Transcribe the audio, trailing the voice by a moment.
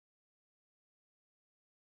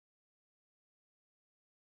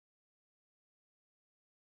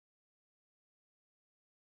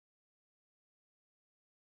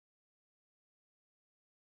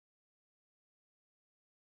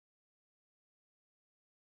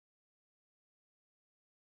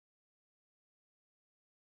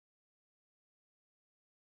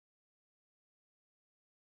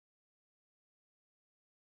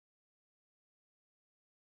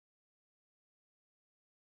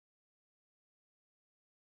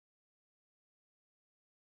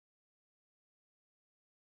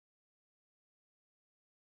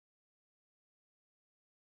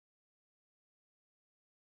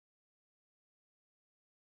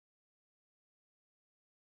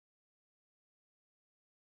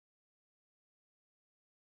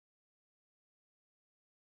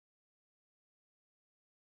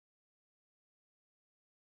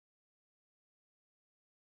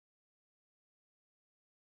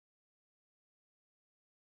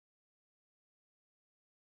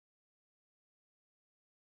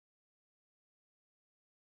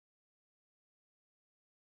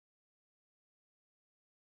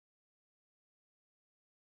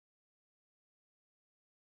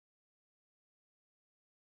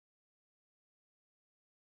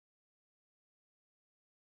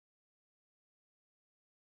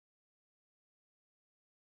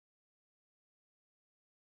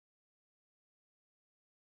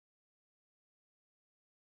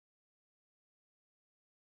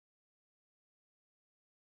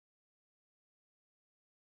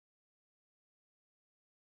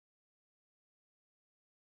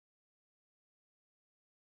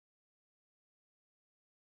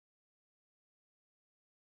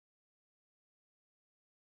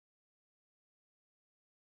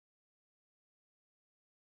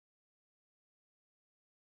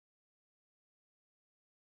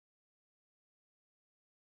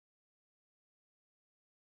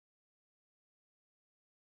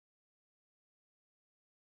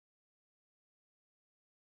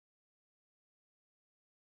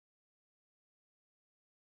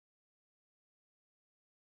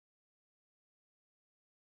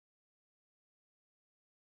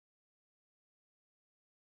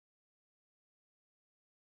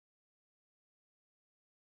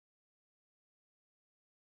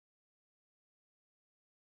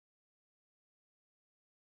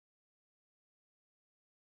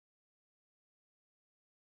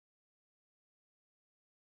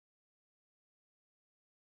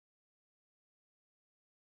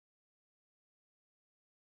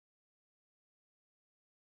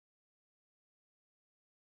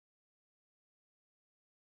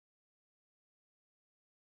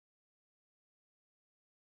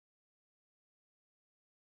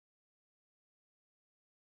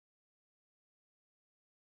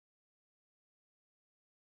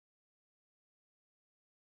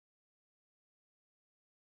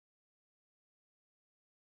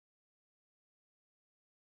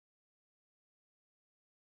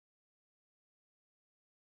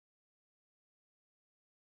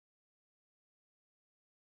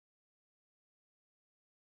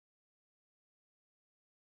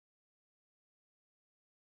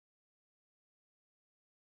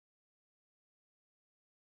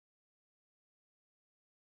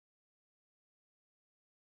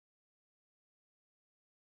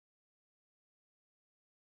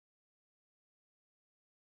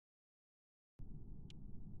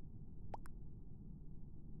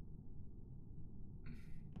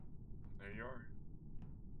There you are.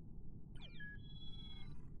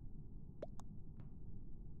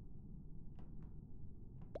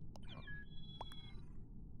 Oh.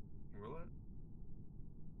 Will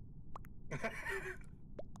it?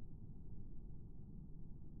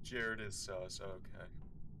 Jared is sus, okay.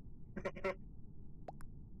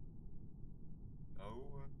 Oh.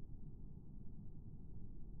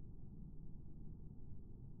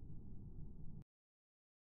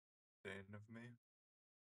 The end of me?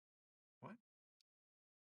 What?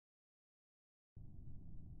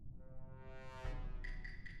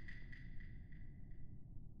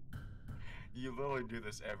 You literally do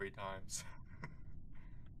this every time.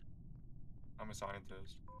 I'm a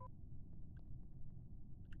scientist.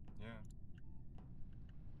 Yeah.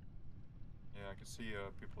 Yeah, I can see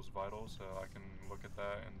people's vitals, so I can look at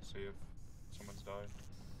that and see if someone's died.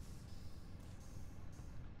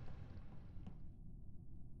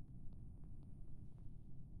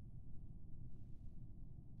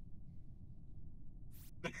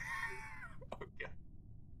 Okay.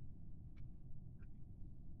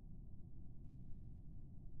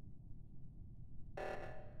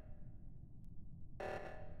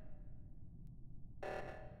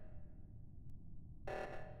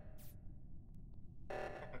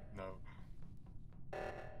 No.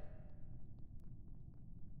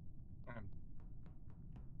 I'm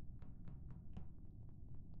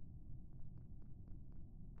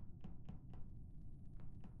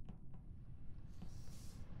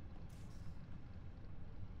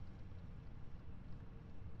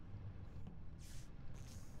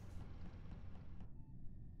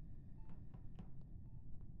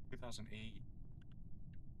 2008.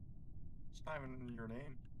 It's not even your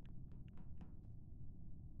name.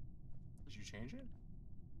 Did you change it?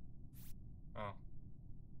 Oh,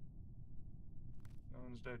 no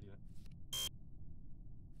one's dead yet.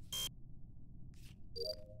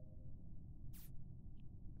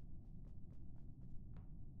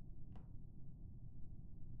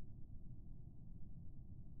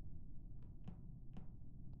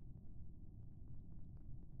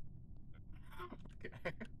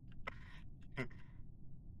 Okay.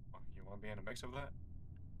 You want to be in a mix of that?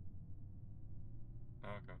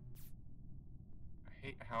 Okay. I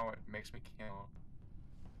hate how it makes me count.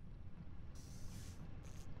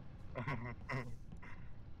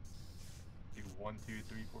 Do 1, 2,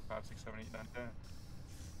 3, 4, 5, 6, 7, 8, 9, 10.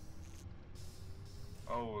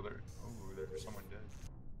 Oh, there's someone dead.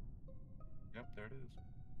 Yep, there it is.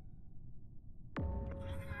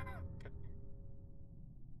 Okay.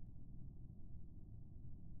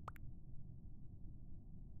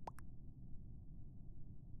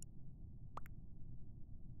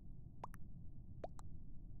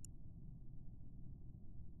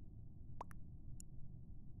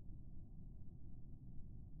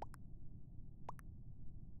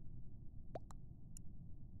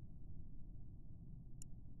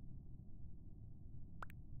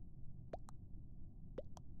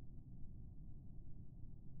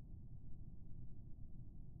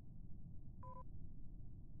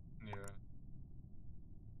 Yeah.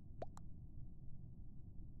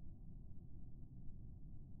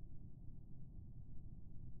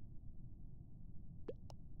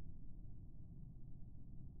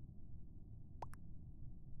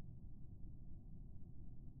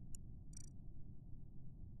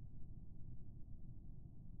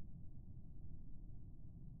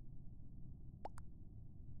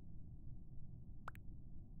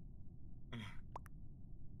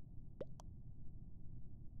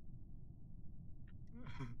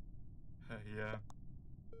 Yeah.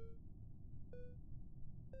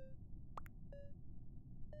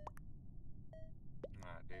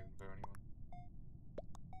 Nah, didn't vote anyone.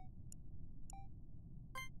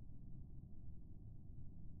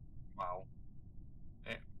 Wow.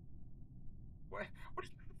 Eh, what? What?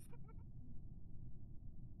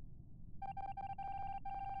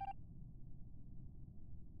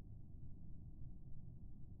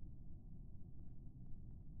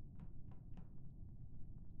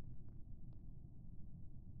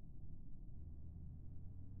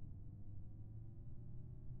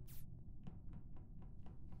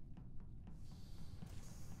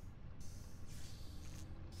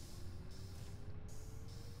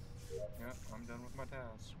 Yeah, I'm done with my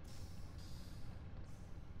task.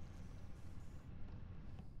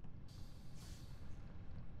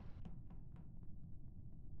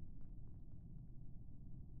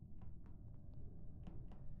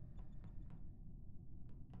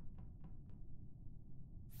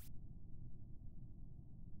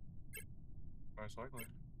 Most likely.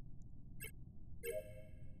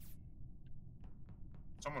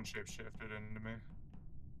 Someone shapeshifted into me.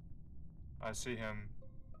 I see him.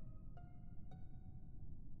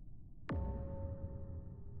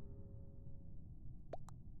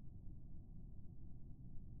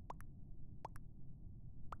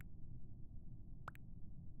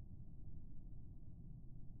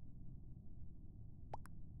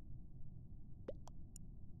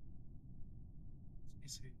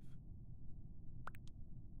 safe.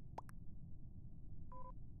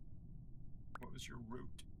 What was your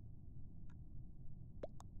route?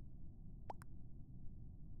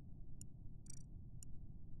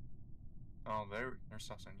 Oh, they're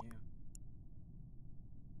sussing you.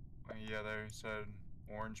 Yeah, they said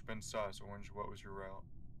orange been sus. Orange, what was your route?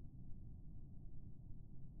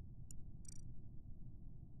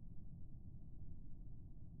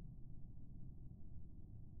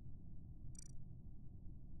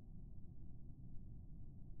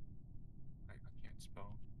 I can't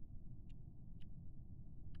spell.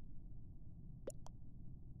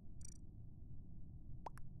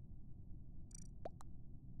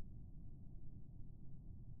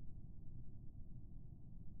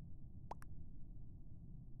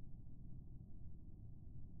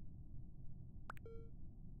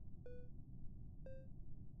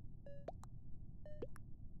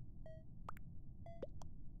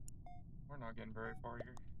 We're not getting very far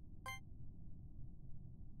here.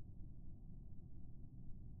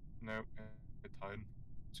 Nope, it tied.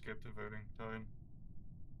 Skip the voting, tied.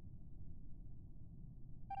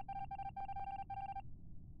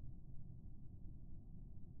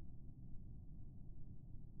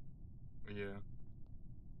 Yeah.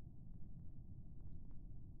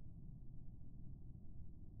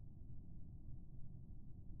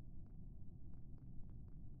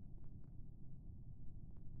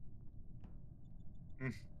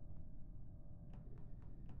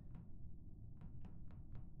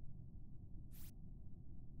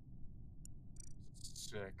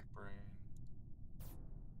 Sick brain.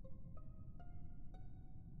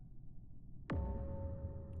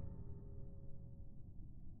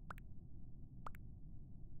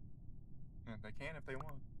 Yeah, they can if they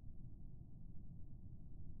want.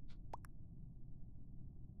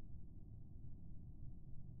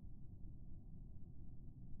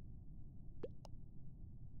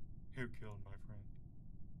 Who killed my friend?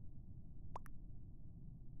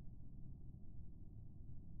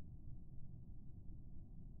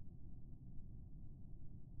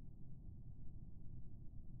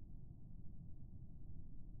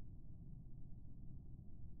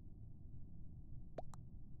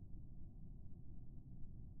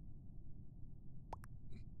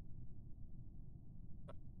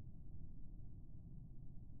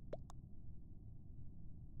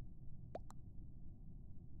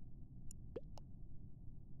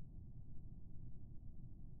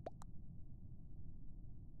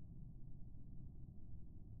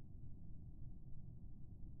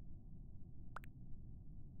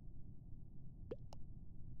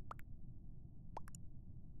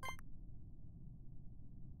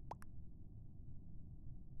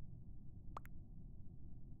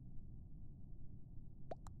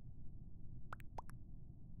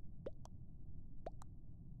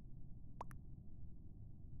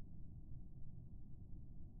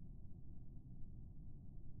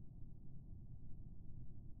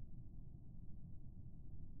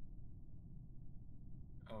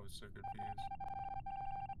 I was so confused.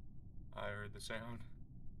 I heard the sound.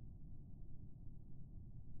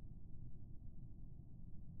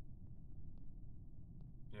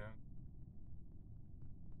 Yeah.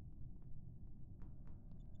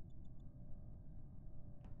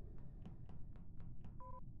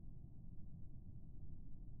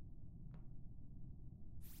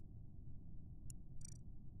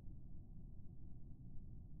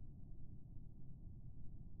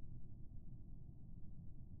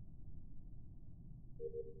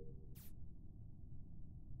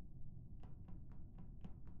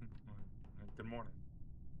 Good morning.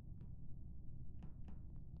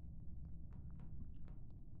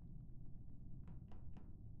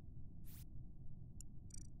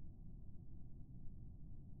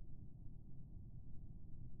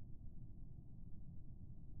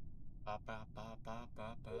 Ba ba ba ba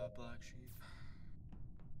ba ba, black sheep.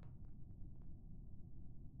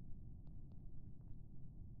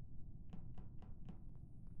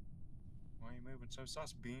 Why are you moving so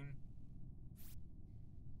sus, Bean?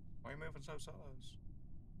 Why are you moving so sus?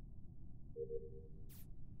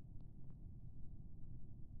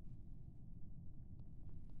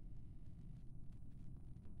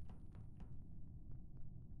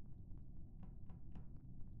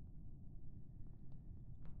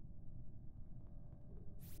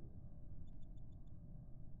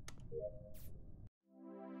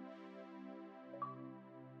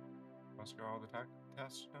 Must get all the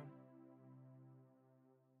tests done?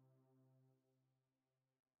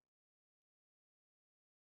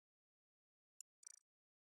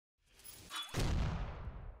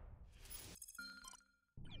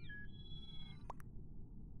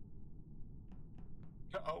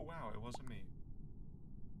 Oh wow, it wasn't me.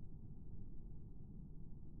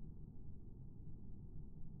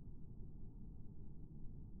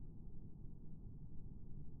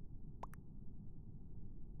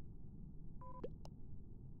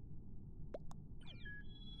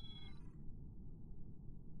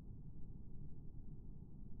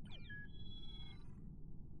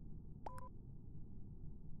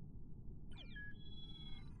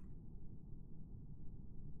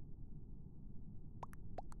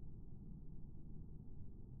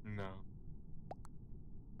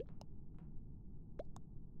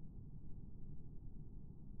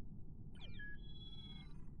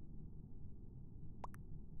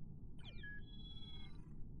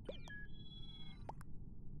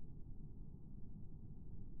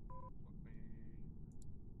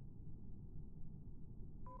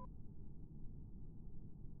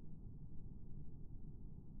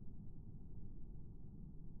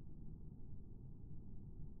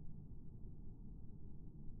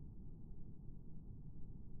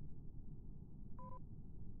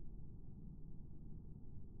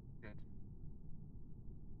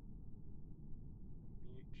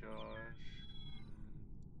 Josh.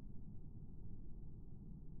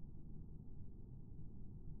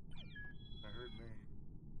 That hurt me.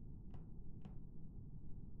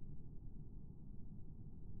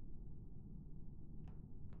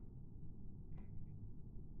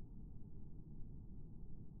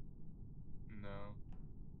 No.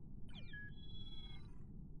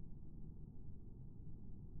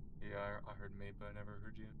 Yeah, I heard me, but I never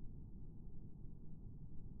heard you.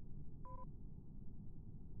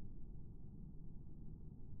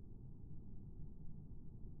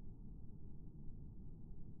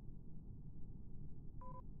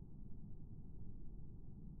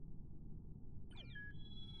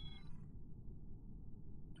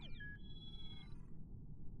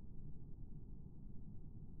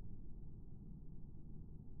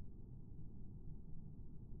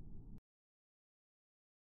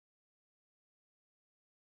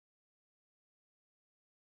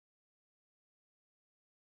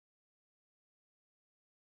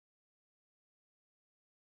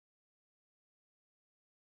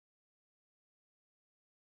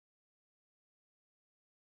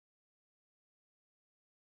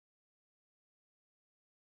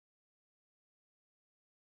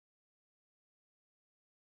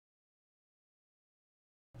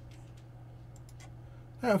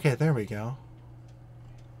 Okay, there we go.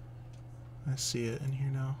 I see it in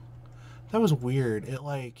here now. That was weird. It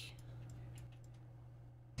like...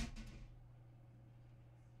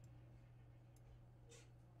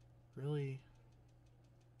 really...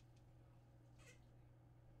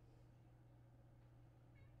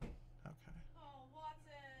 Okay. Oh,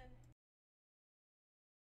 Watson.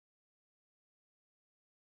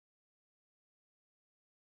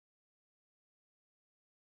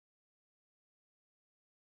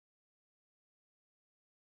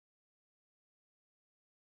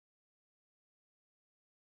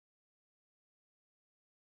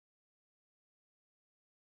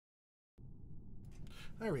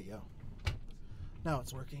 There we go. Now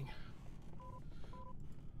it's working.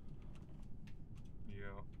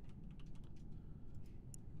 Yeah.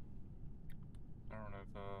 I don't know if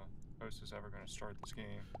host is ever gonna start this game.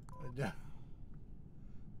 I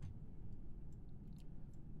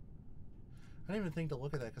didn't even think to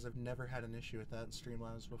look at that because I've never had an issue with that in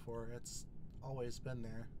Streamlabs before. It's always been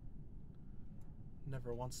there.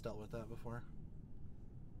 Never once dealt with that before.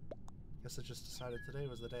 Guess I just decided today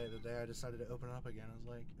was the day. The day I decided to open it up again. I was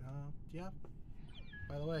like, yeah.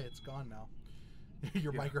 By the way, it's gone now.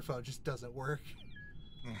 Your microphone just doesn't work.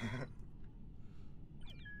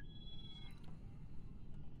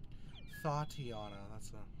 Thotiana.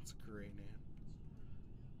 That's a great name.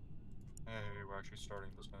 Hey, we're actually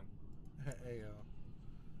starting this time. Hey,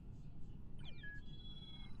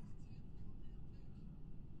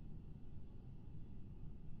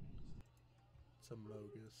 It's a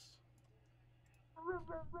Mogus.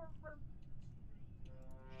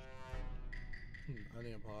 I'm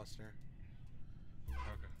the imposter.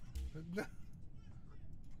 Okay.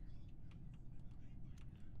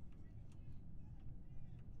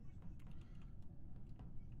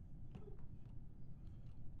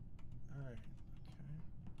 Alright, okay.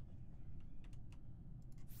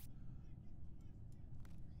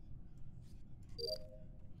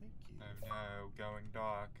 Thank you. Oh no, going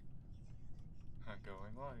dark.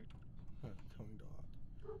 Going light. Going dog.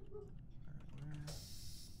 Alright,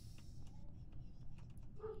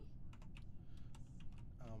 where?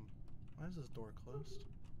 Why is this door closed?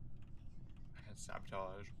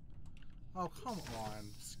 Sabotage. Oh, come on.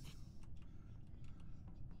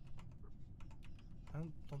 I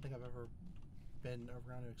don't think I've ever been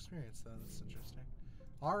around to experience that. That's interesting.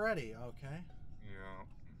 Already, okay. Yeah.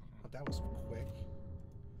 Oh, that was quick.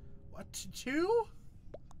 What, two?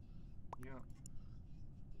 Yeah.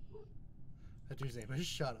 That dude's name is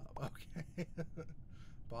Shut Up, okay.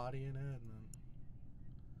 Body and admin.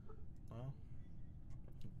 Well,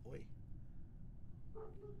 boy.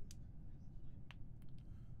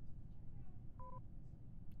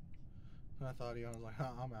 I thought he was like,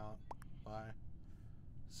 I'm out. Bye.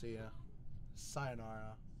 See ya.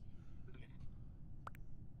 Sayonara.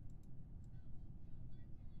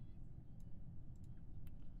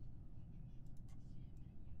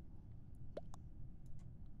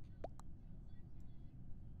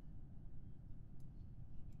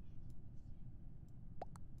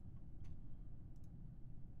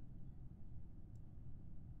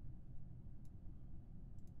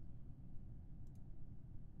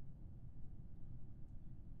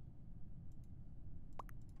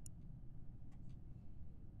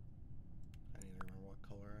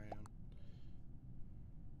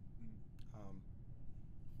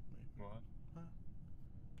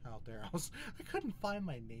 out there. I couldn't find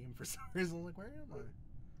my name for some reason. I'm like, where am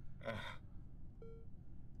I? I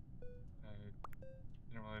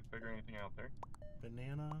didn't really figure anything out there.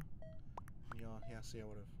 Banana. Yeah. See, I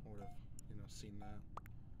would have, seen that.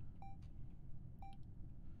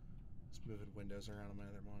 Just moving windows around on my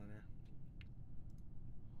other monitor.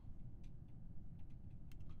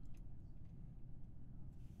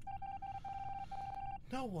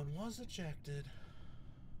 No one was ejected.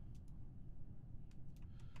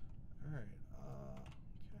 Alright,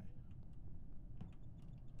 okay.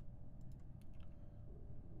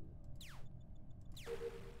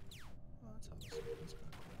 Oh, that's how this is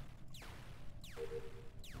going.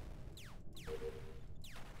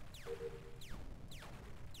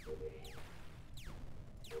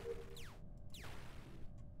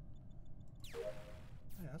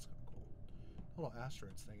 Yeah, that's kind of cool. The little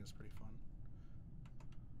asteroids thing is pretty fun.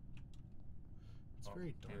 It's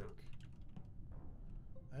very dark.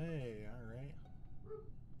 Yeah. Hey, alright.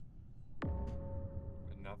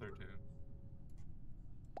 Another dude.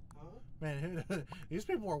 Huh? Man, these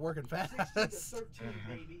people are working fast. 16 to 13,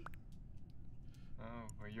 baby. Oh,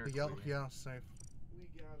 well, you're The yellow, yeah, safe. We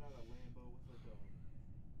got out of Lambo with a dog.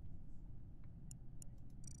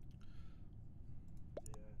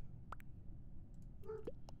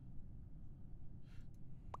 Yeah.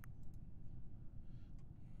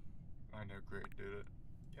 I know Great did it.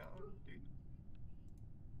 Yeah, dude.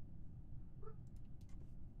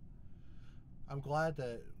 I'm glad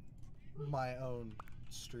that my own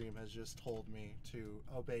stream has just told me to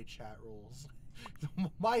obey chat rules.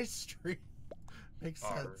 My stream makes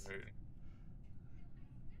sense. Alright.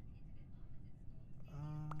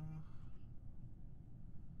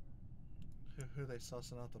 Who are they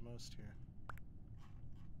sussing out the most here?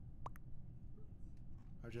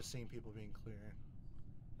 I've just seen people being clear.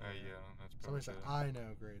 Yeah, that's probably Somebody said, it. I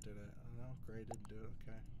know Gray did it. No, Gray didn't do it.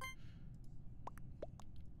 Okay.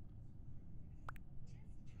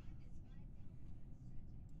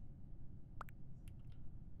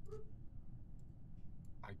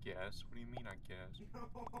 I guess? What do you mean, I guess? Okay.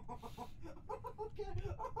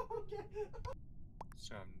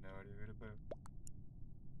 So I have no idea who to vote.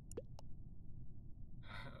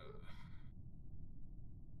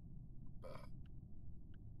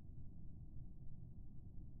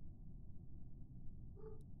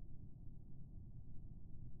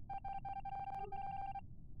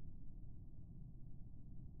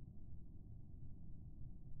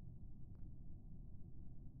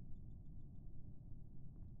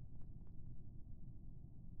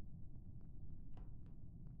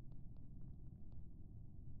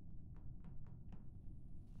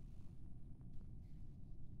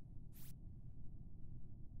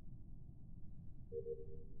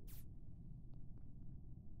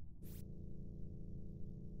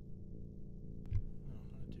 I'm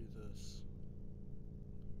gonna do this.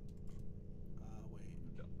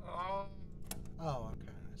 Wait. Oh, Oh, okay,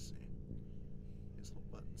 I see. These little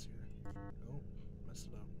buttons here. Oh, messed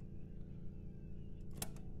it up.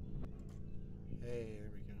 Hey, there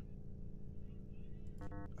we go.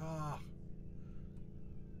 Ah!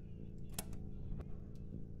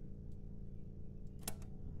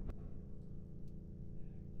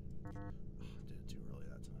 Did it too early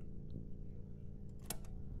that time.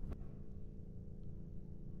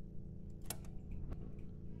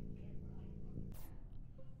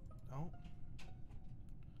 Oh.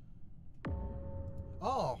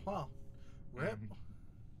 Oh, well. Rip.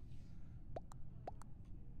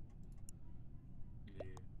 yeah.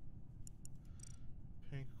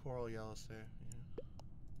 Pink, coral, yellow, say. Yeah.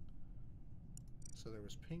 So there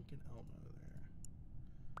was pink and Elmo there.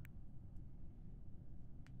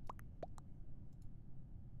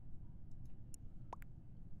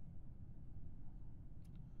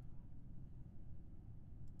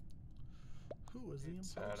 Who was the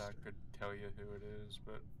It's imposter? sad I could tell you who it is,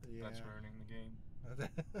 but that's Yeah. ruining the game.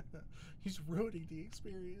 He's ruining the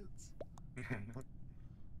experience.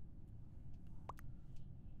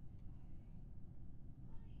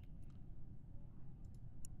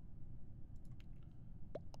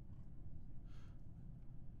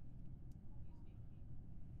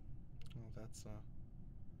 Oh, that's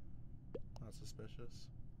suspicious.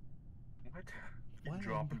 What? Why Keep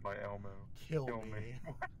dropping by Elmo. Kill Kill me. me.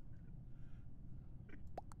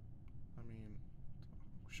 I mean,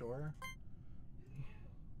 sure.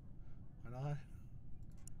 Why not?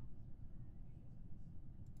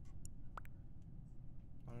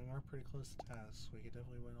 I mean, we're pretty close to tasks. We could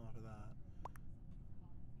definitely win off of that.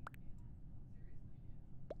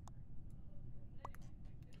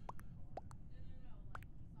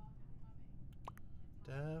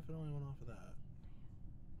 Definitely went off of that.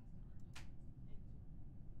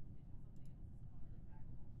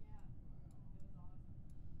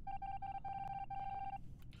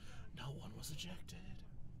 was ejected.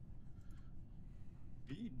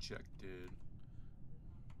 Ejected.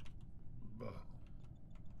 Bah.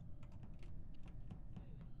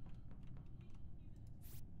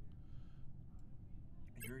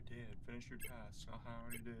 You're dead. Finish your task. I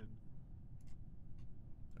already did.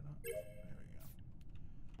 They're not. There we go.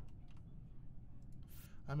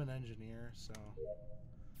 I'm an engineer, so I'm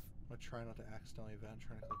gonna try not to accidentally event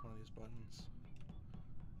trying to click one of these buttons.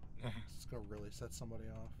 It's gonna really set somebody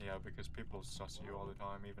off. Yeah, because people suss you all the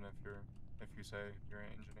time, even if you say you're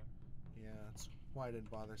an engineer. Yeah, that's why I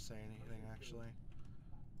didn't bother saying anything actually.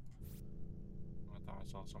 I thought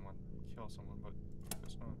I saw someone kill someone, but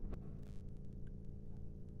it's not.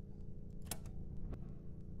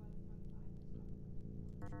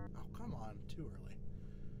 Oh, come on, too early.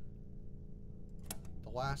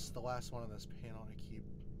 The last one on this panel, I keep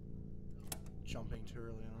jumping too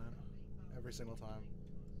early on it. Every single time.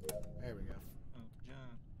 There we go. Oh, yeah.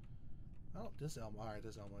 Oh, this Elmo. Alright,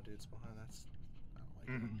 this Elmo dude's behind. That's... I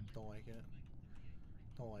don't like it.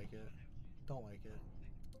 Don't like it. Don't like it. Don't like it.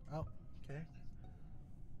 Oh, okay.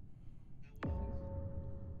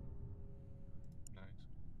 Nice.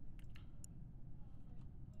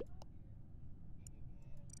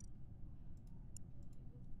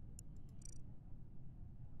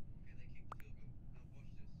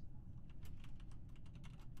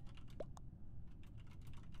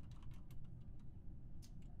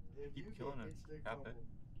 If Keep you killing get him. instant Have it. couple,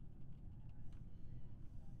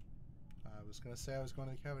 I was gonna say I was going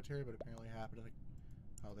to the cafeteria, but apparently it happened to the...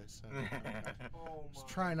 Oh, they said... Okay. oh Just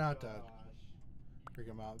my try not to gosh. freak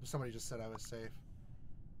him out. Somebody just said I was safe.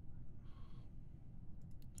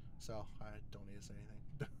 So, I don't need to say anything.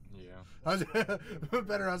 Yeah. I was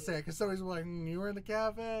better not say it, because somebody's like, you were in the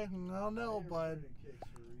cafe? I don't know, They're bud. returning kicks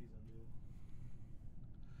for a reason, dude.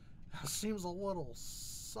 That seems a little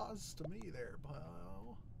sus to me there,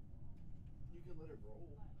 pal. You can let it roll.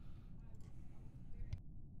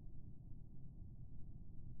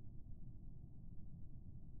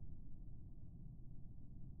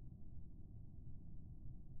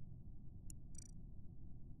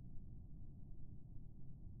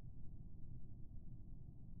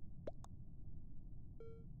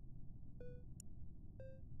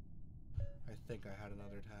 I think I had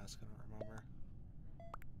another task, I don't remember.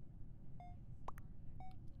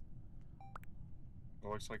 It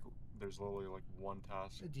looks like there's literally like one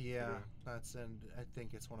task. Yeah, do. that's and I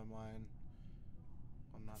think it's one of mine.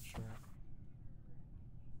 I'm not sure.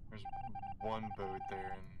 There's one vote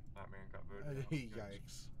there, and that man got voted out.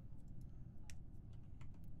 Yikes.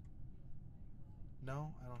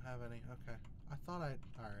 No, I don't have any. Okay. I thought I...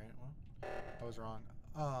 Alright, well, I was wrong.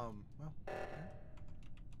 Well, okay.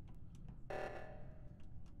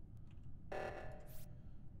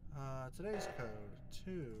 Today's code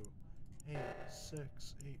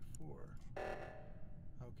 28684.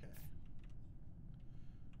 Okay.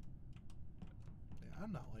 Yeah,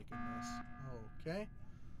 I'm not liking this. Okay.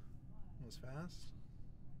 That was fast.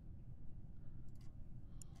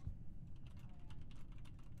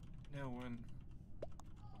 Yeah, when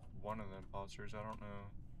one of the imposters, I don't know,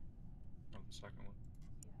 or the second one.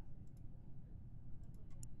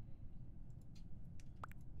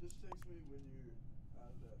 Just text me when you're out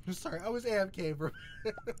of that. Sorry, I was AFK for a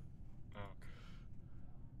minute. Oh, okay.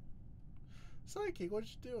 Psychic, what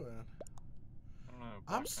you doing? I don't know.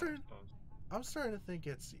 I'm Black certain- Knight does. I'm starting to think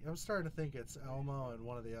it's Elmo and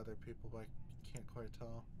one of the other people, but I can't quite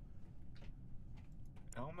tell.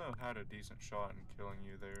 Elmo had a decent shot in killing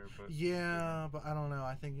you there, but Yeah, but I don't know.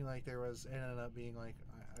 I think like it ended up being like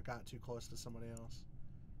I got too close to somebody else.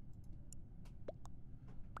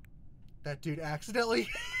 That dude accidentally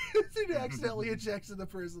ejects the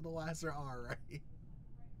person the last R, right?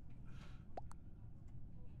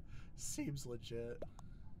 Seems legit.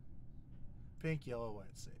 Pink, yellow,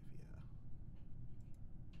 white, safe, yeah.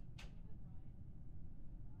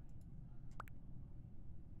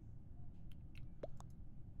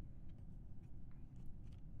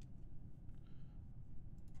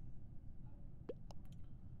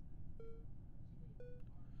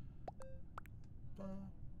 Ba,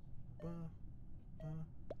 ba, ba,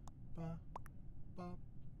 ba, ba,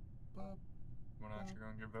 ba. when actually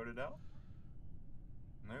gonna get voted out?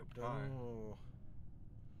 Nope, tie. Oh.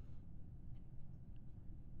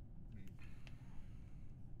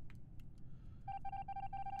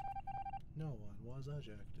 No one was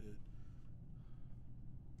ejected.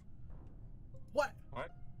 What?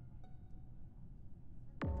 What?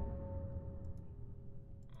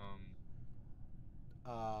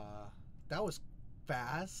 That was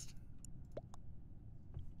fast.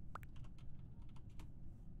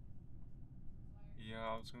 Yeah,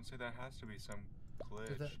 I was gonna say that has to be some glitched.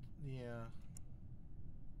 Did that? Yeah.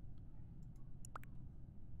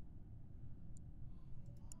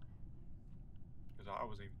 Because I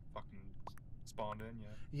wasn't even fucking spawned in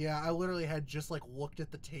yet. Yeah, I literally had just like looked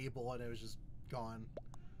at the table and it was just gone.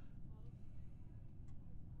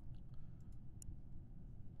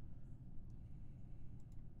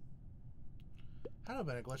 How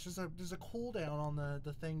about it, glitch? There's a cooldown on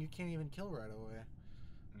the thing you can't even kill right away.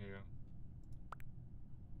 Yeah.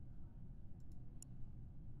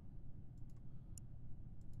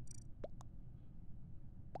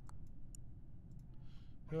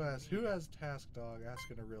 Who has Task Dog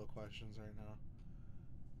asking the real questions right now?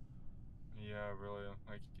 Yeah, really.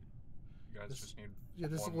 Like, you guys This- just need. Yeah,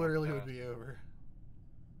 this one more literally would task. be over.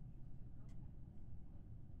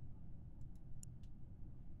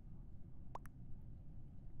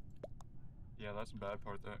 Yeah, that's the bad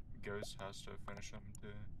part. That Ghost has to finish them too.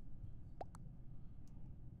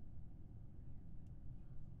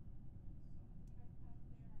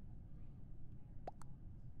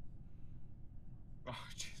 Oh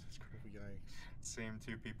Jesus Christ! Yikes. Same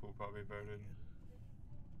two people probably voted.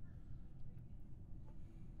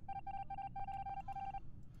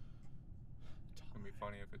 It's gonna be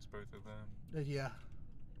funny if it's both of them. Yeah.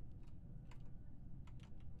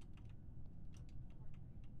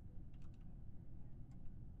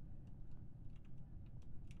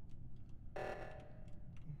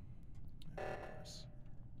 Of course.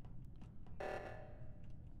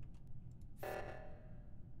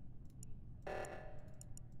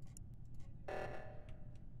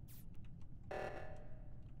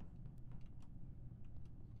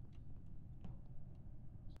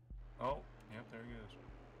 Oh, yep, there he is.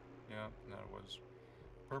 Yeah, that was.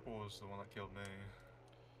 Purple was the one that killed me.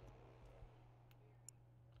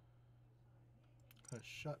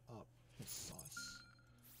 Shut up. It's sus.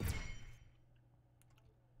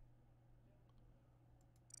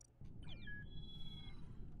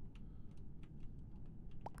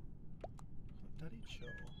 Daddy chill.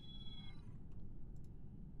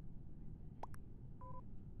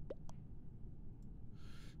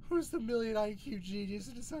 Who's the million IQ genius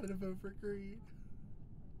who decided to vote for green?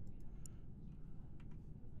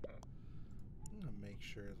 I'm gonna make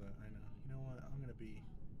sure that I know. You know what? I'm gonna be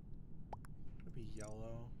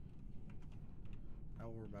yellow. I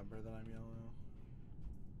will remember that I'm yellow.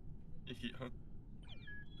 Yeah.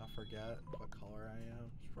 Not forget what color I am.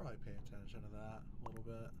 Should probably pay attention to that a little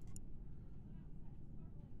bit.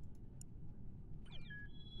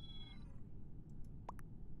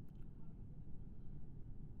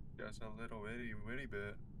 Just a little witty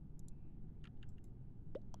bit.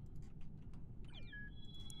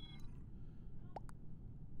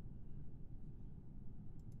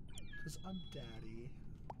 Cause I'm daddy.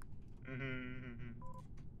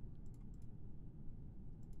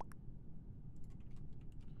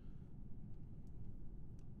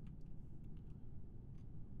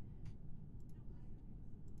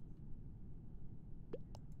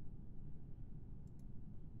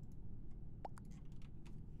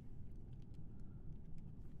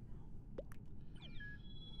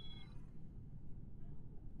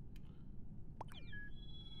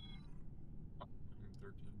 I'm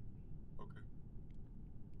 13. Okay.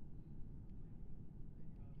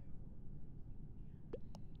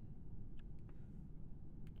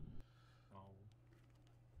 Oh.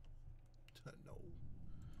 No.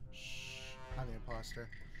 Shh. I'm the imposter.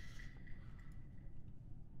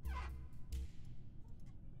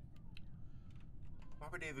 Why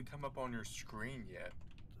would it even come up on your screen yet?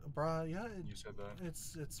 Bruh, yeah, You said that.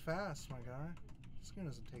 it's fast, my guy. This game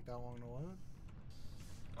doesn't take that long to load.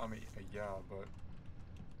 I mean, yeah, but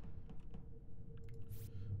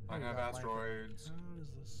I Oh, have that mic- asteroids. How does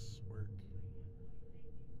this work?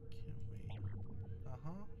 Can't wait.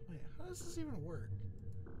 Uh-huh. Wait, how does this even work?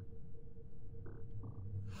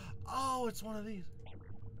 Oh, it's one of these.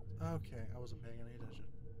 Okay, I wasn't paying any attention.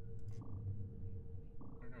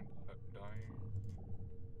 I'm gonna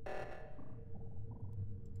die.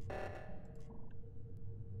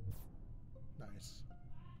 Nice.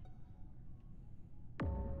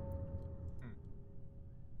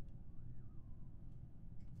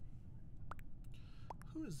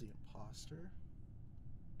 Who is the imposter?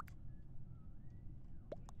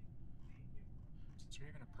 Is there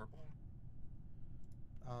even a purple?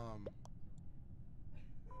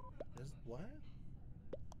 Is what?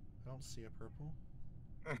 I don't see a purple.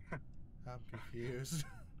 I'm confused.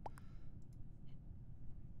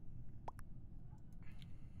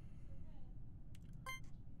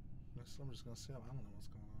 I'm just gonna say I don't know what's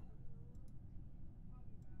going on.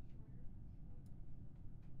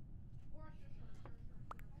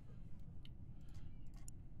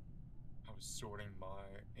 I was was sorting my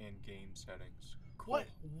in-game settings. Cool.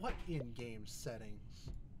 What in-game settings?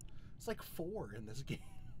 It's like 4 in this game.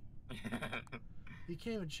 You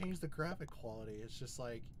can't even change the graphic quality. It's just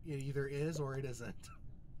like it either is or it isn't.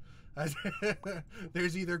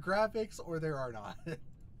 There's either graphics or there are not. I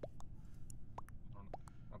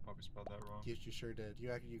probably spelled that wrong. Yes, you sure did. You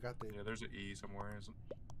got the Yeah, there's an E somewhere, isn't?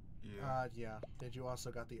 Yeah. yeah. Did you also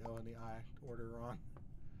got the O and the I order wrong?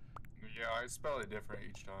 Yeah, I spell it different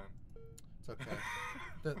each time. It's okay.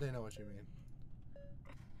 They know what you mean.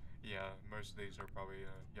 Yeah, most of these are probably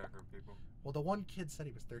younger people. Well, the one kid said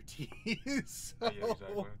he was 13. So, Yeah,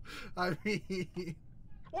 exactly. I mean,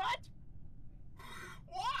 What?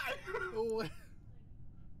 Why? what?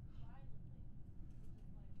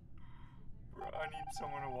 Bro, I need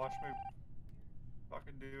someone to watch me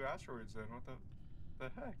fucking do asteroids then. What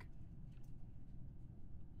the heck?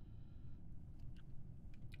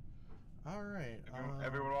 All right.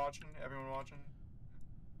 Everyone watching? Everyone watching?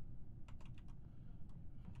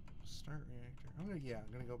 Start reactor. I'm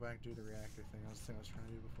gonna go back and do the reactor thing. That was the thing I was trying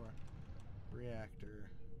to do before. Reactor.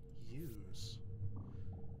 Use.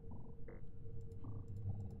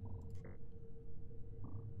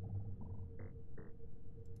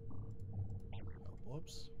 Oh,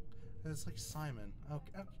 whoops. And it's like Simon.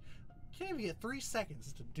 Okay. Can't even get 3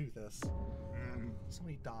 seconds to do this.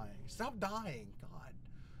 Somebody dying. Stop dying. God.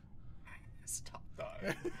 Stop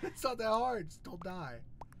dying. It's not that hard. Just don't die.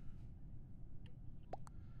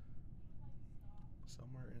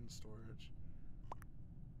 Somewhere in storage.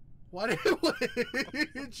 Why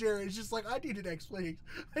did Jared's just like, I need an explanation.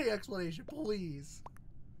 I need an explanation, please.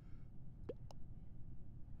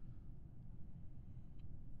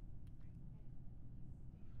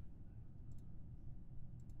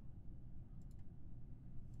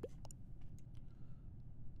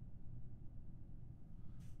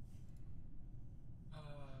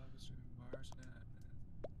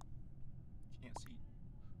 Can't see.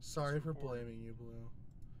 Sorry for recording. blaming you, Blue.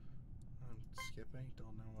 I'm skipping.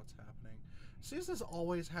 Don't know what's happening. See, this has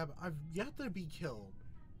always happened. I've yet to be killed.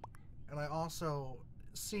 And I also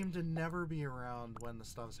seem to never be around when the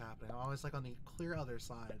stuff's happening. I'm always like on the clear other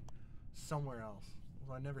side. Somewhere else.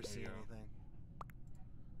 So I never see Yeah. anything.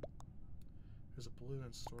 There's a blue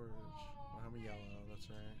in storage. Oh, I'm a yellow, that's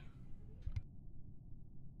right.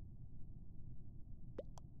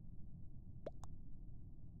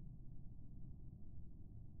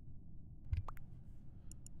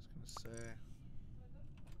 I was gonna say.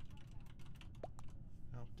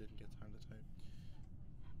 Oh, didn't get time to type.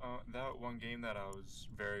 That one game that I was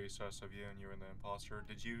very sus of you and you were the imposter,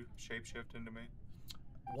 did you shapeshift into me?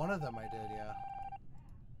 One of them I did, yeah.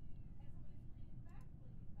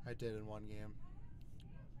 I did in one game.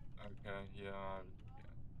 Okay, yeah.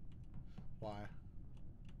 Why?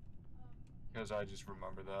 Because I just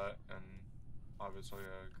remember that, and obviously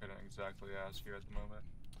I couldn't exactly ask you at the moment.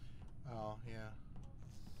 Oh, yeah.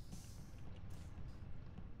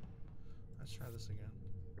 Let's try this again.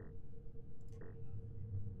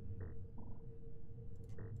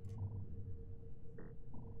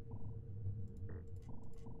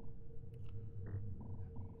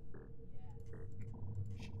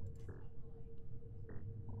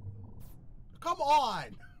 Come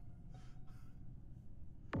on!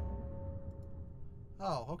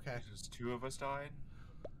 Oh, okay. Because 2 of us died?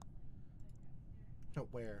 No,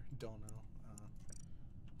 where? Don't know.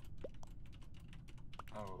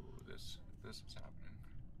 Oh, this is happening.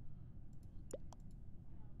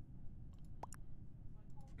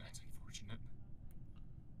 That's unfortunate.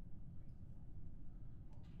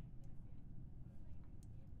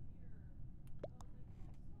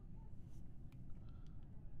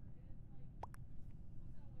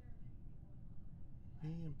 Me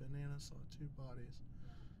and Banana saw 2 bodies.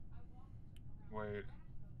 Wait,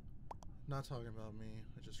 Not talking about me.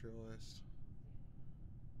 I just realized.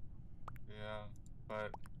 yeah,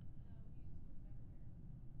 but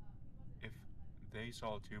if they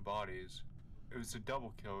saw 2 bodies, it was a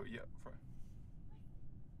double kill. Yeah,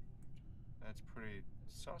 that's pretty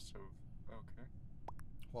sus of. Okay,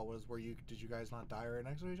 What was? Did you guys not die right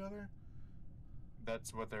next to each other?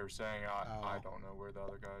 that's what they were saying. I Oh. don't know where the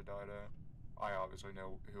other guy died at. I obviously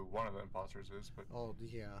know who one of the imposters is, but Oh,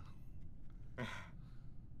 yeah.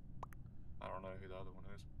 I don't know who the other one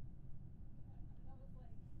is.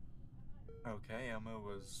 Okay, Emma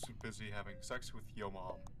was busy having sex with your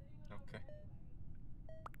mom. Okay.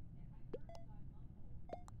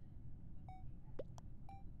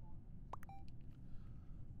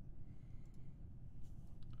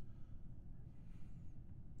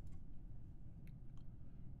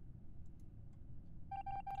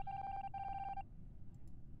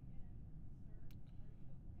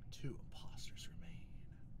 Two imposters.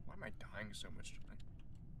 doing so much today.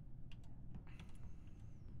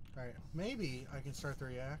 Alright, maybe I can start the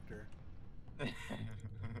reactor.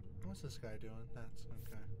 What's this guy doing? That's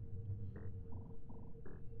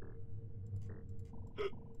okay.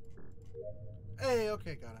 Hey,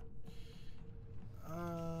 okay, got it.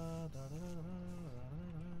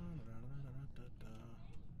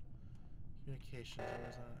 Communications, where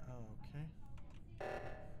is that? Oh, okay.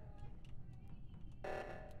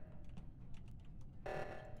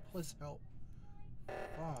 Please help.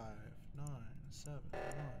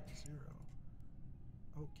 59710.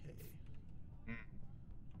 Okay.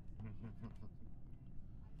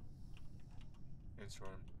 It's fun.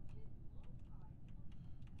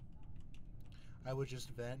 I would just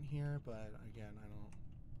vent here, but again, I don't.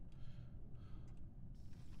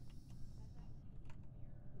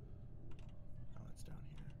 Oh, it's down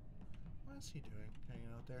here. What is he doing?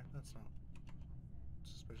 Hanging out there? That's not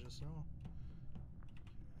suspicious at all.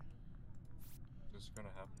 Is this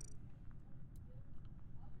gonna happen?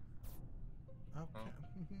 Okay.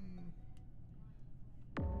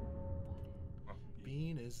 Oh,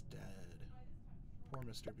 Bean is dead. Poor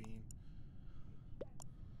Mr. Bean.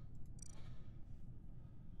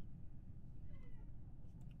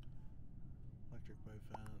 Electric by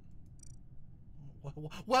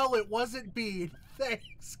vent. Well, it wasn't Bean.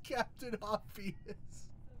 Thanks, Captain Obvious.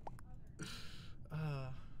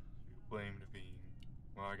 Blamed Bean.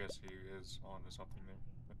 Well, I guess he is on to something there.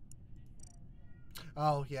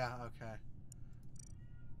 Oh yeah, okay.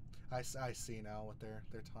 I see now what they're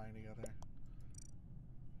tying together.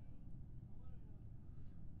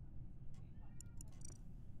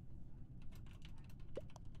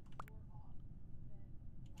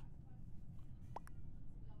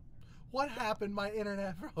 What happened? My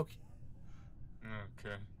internet broke.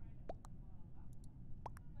 Okay.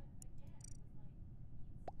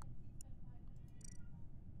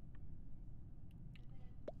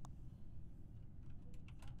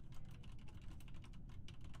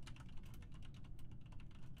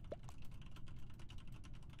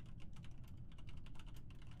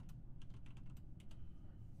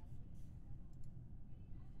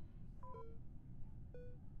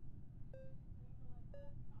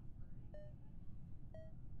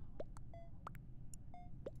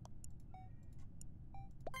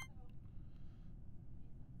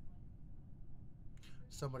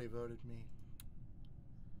 Somebody voted me.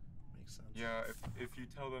 Makes sense. Yeah, if you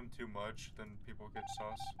tell them too much, then people get sus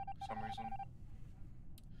for some reason.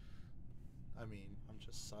 I mean, I'm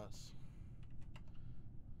just sus.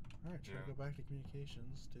 Alright, try Yeah. to go back to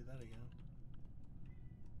communications. Do that again.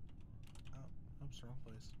 Oh, oops, wrong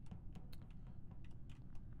place.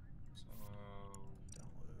 So,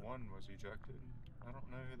 Download. one was ejected. I don't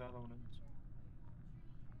know who the other one is.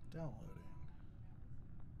 Downloading.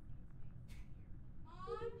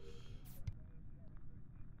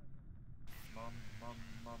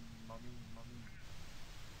 Mommy.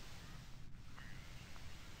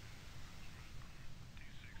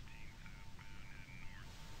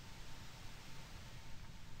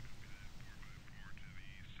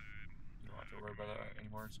 You don't have to worry about that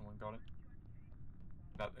anymore. Someone got it.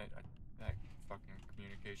 That fucking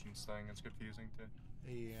communications thing is confusing too.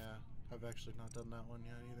 Yeah, I've actually not done that one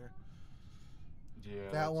yet either.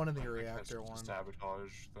 Yeah. That one and the I think reactor that's one. The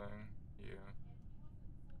sabotage thing. Yeah.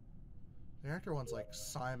 The reactor one's like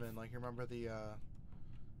Simon. Like you remember the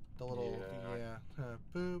little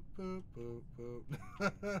boop boop boop boop.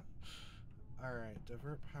 All right,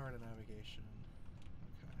 divert power to navigation.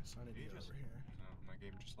 Okay, so I need to get over here. No, my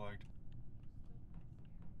game just lagged.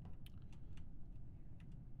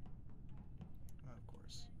 Of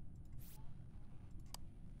course.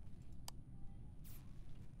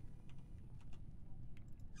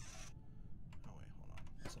 Oh wait, hold on.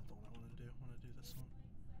 That's not the one I want to do. I want to do this one.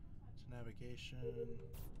 It's navigation.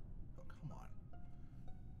 Oh, come on.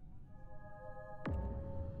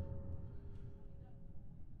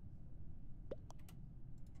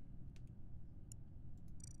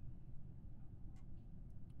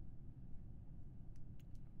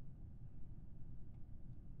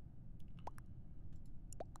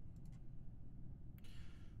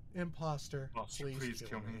 Imposter, please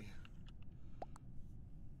kill me.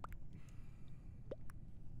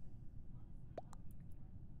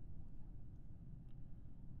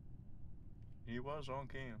 He was on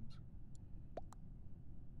cams.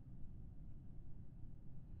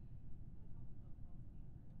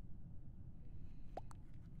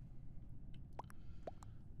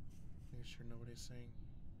 Making sure nobody's saying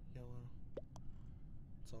yellow.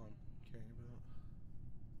 That's all I'm caring about.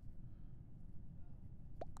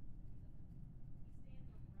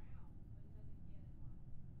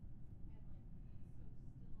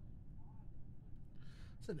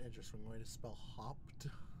 an interesting way to spell hopped.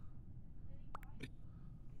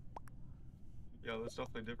 Yeah, that's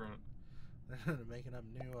definitely different. Making up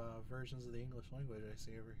new versions of the English language I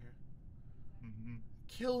see over here. Mm-hmm.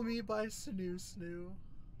 Kill me by Snoo Snoo.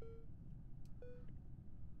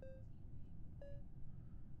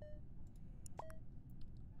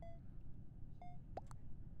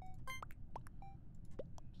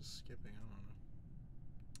 Just skipping, I don't know.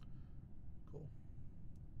 Cool.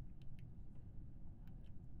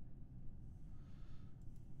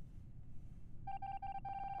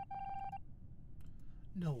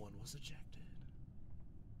 No one was ejected.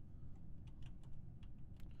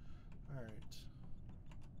 Alright.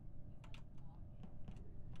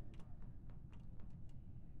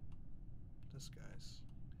 This guy's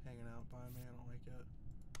hanging out by me, I don't like it.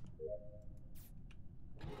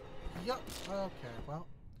 Yup, okay, well.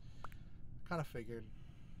 Kinda figured.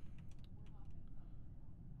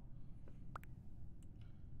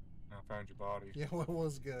 I found your body. Yeah, well, it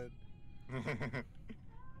was good.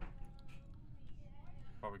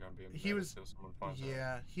 Probably gonna be in He was, until someone finds out.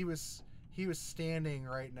 yeah, he was standing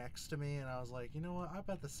right next to me, and I was like, you know what? I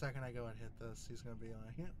bet the second I go and hit this, he's gonna be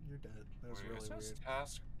like, "Yeah, you're dead." That was Wait, really it says weird.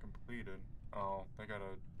 task completed. Oh, they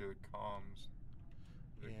gotta do the comms.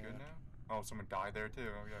 Is it good Yeah. now? Oh, someone died there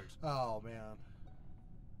too. Oh, yikes. Oh man.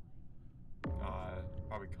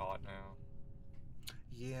 Probably caught now.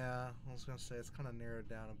 Yeah, I was gonna say it's kind of narrowed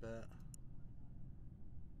down a bit.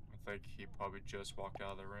 I think he probably just walked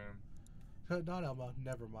out of the room. Not Elmo.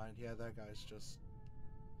 Never mind. Yeah, that guy's just.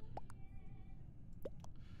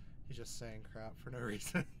 He's just saying crap for no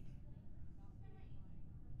reason.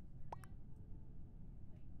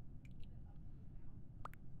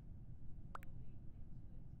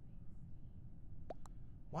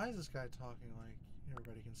 Why is this guy talking like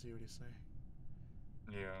everybody can see what he's saying?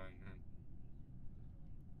 Yeah.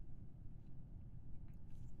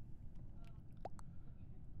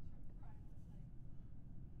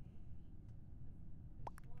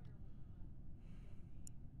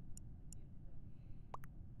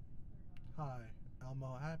 Hi,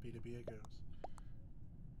 Elmo. Happy to be a ghost.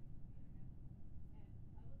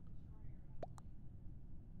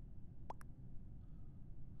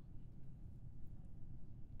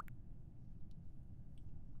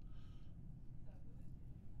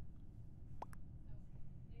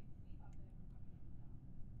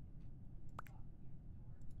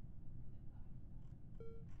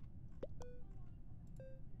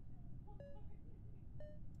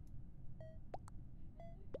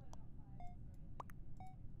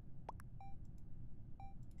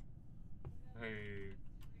 Hey.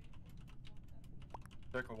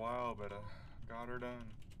 Took a while, but got her done.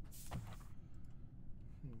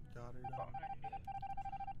 Got her done.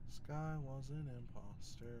 This guy was an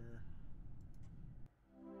imposter.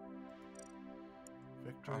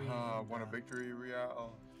 Victory. Won a victory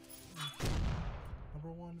royale.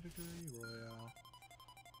 Number 1 victory royale.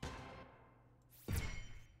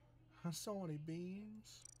 So many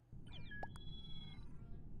beans.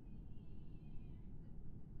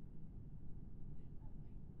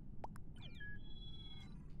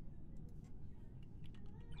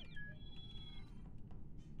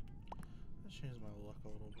 Let's change my look a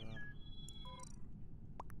little bit.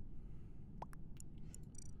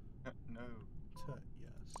 No.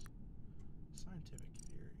 Yes. Scientific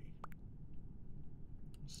theory.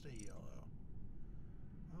 Stay yellow.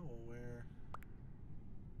 I will wear.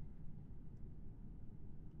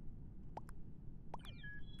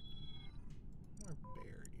 Wear bear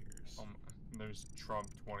ears. There's Trump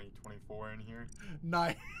 2024 in here.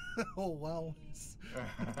 Nice. Oh well.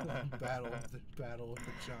 Battle of the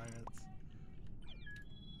Giants.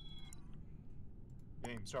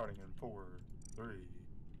 Game starting in 4, 3,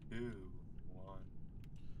 2,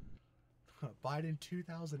 1. Biden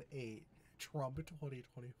 2008. Trump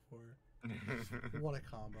 2024. What a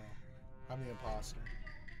combo. I'm the imposter.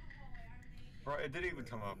 Bro, it didn't even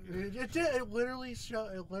come up. It literally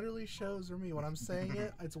shows for me when I'm saying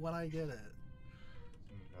it. It's when I get it.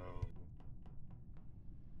 No.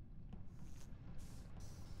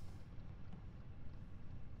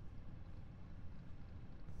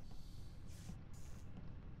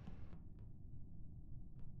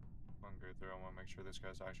 I'm gonna go through. I want to make sure this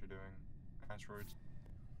guy's actually doing asteroids.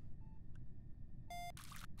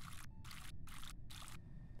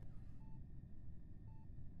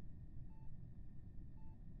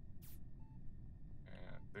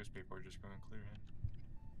 And those people are just going clear in.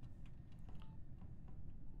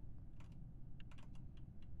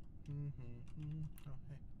 Oh,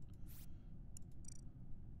 hey.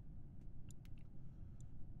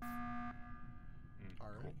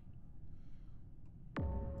 Alright.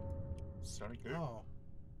 Cool. Sonic good. Oh.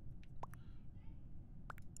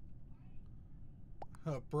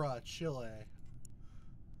 Bruh, Chile.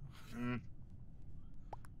 Mm.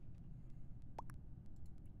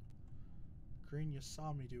 Green, you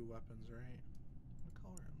saw me do weapons, right? What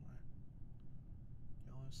color am I?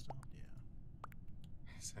 Yellow still? Yeah.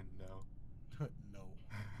 He said no. No.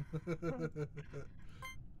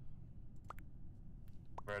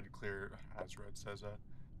 Red clear as red says that.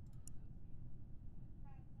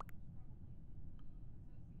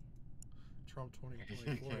 Trump You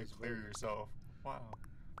 2024 can't is clear voted. yourself. Wow.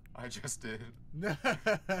 I just did.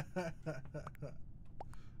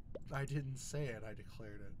 I didn't say it, I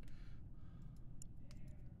declared it.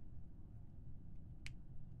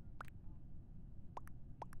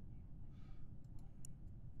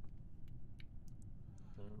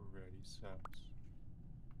 Already sucks.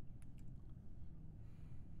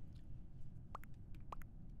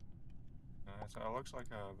 So it looks like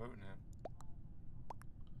voting him.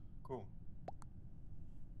 Cool.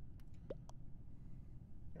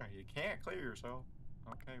 Yeah, you can't clear yourself.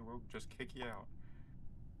 Okay, we'll just kick you out.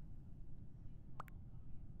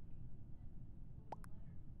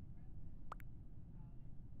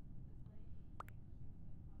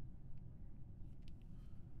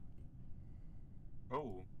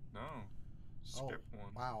 Oh, no. Skip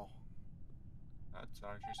one. Wow. That's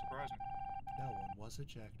actually surprising. No one was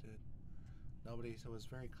ejected. Nobody was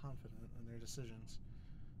very confident in their decisions.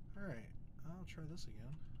 Alright, I'll try this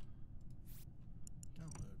again.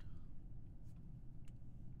 Download.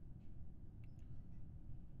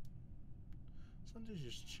 Somebody's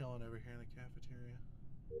just chilling over here in the cafeteria.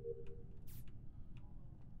 I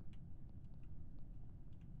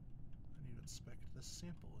need to inspect this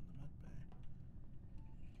sample in the med bay.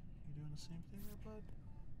 You doing the same thing there, bud?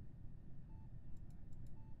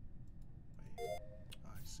 Wait.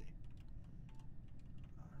 Oh, I see.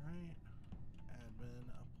 Alright. Admin,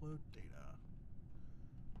 upload data.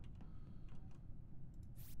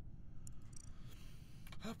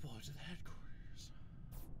 Upload to the headquarters.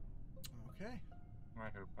 Okay. I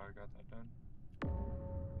hope I got that done.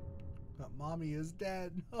 Mommy is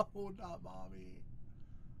dead. No, not mommy.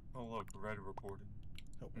 Oh, look, red reported.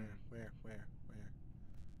 Oh, where?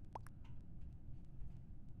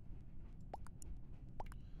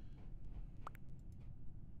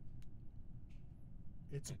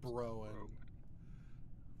 It's broin.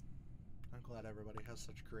 I'm glad everybody has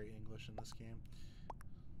such great English in this game.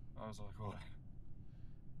 I was like, what?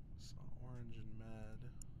 So, orange and med.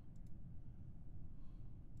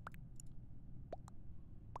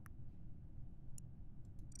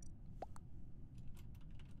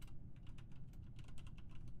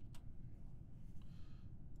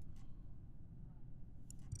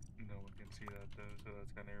 No one can see that though, so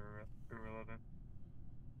that's kind of irrelevant.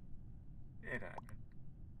 It happened.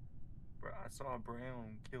 Bro, I saw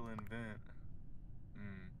Brown killing Vent.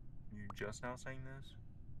 You just now saying this?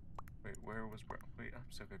 Wait, where was Brown? Wait, I'm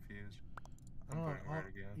so confused. I'm voting red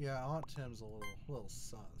again. Yeah, Aunt Tim's a little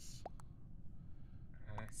sus.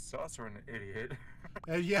 Sus or an idiot?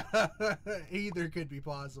 Yeah, either could be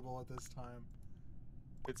possible at this time.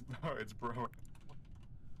 It's Bro.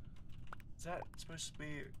 Is that supposed to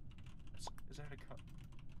be? Is that a cut?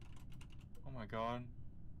 Oh my god.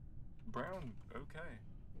 Brown, okay.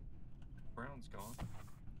 Brown's gone.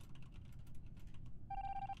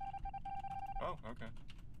 Oh, okay.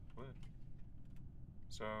 Good.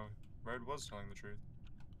 So, red was telling the truth.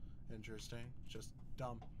 Interesting. Just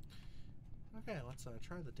dumb. Okay, let's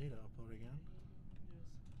try the data upload again.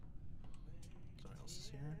 Somebody else is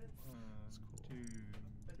here. That's cool. 2,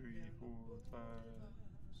 3, 4, 5,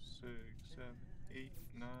 6, 7, 8,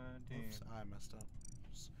 9, 10. Oops, I messed up.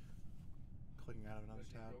 Just clicking out of another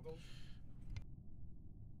tab.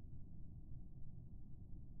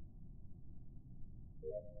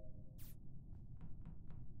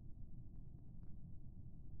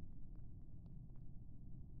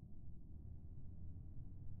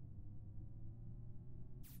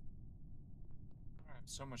 Alright,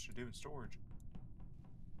 so much to do in storage.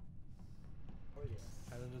 Oh yeah.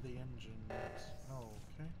 Head into the engine. Oh,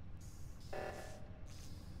 okay.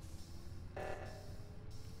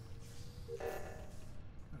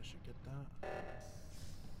 I should get that.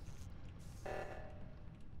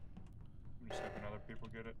 I'm just hoping other people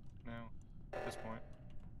get it now, at this point.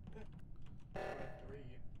 3.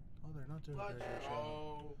 Oh, they're not doing Let's very good.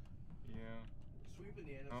 go. Yeah. Sweeping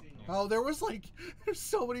the Oh, NFC. yeah. Oh, there was like, there's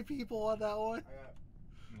so many people on that one. I got.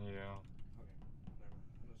 Yeah. Okay. Never mind.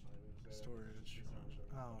 I'm just not even gonna say Storage.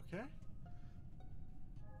 that. Oh, okay.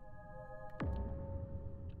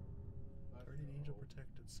 Guardian Angel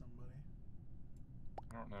protected somebody.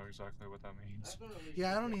 I don't know exactly what that means.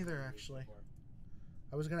 Yeah, I don't either, actually.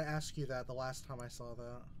 I was gonna ask you that the last time I saw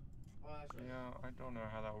that. Oh, that's right. Yeah, I don't know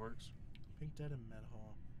how that works. Pink Dead and Med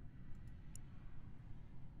Hall.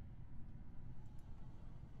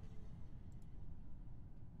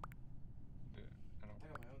 I don't. I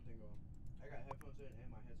got my own thing going. I got headphones in and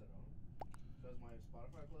my headset on. Because my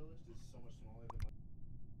Spotify playlist is so much smaller than my.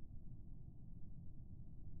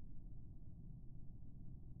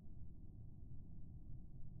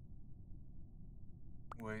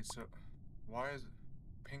 Wait, so why is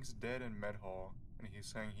Pink's dead in Med Hall and he's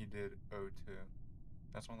saying he did O2?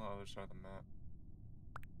 That's on the other side of the map.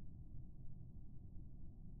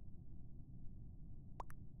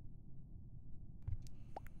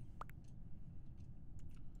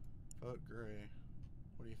 Vote gray.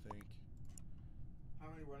 What do you think? How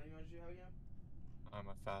many running yards do you have again? I'm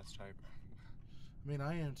a fast typer. I mean,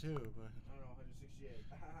 I am too, but I don't know, 168.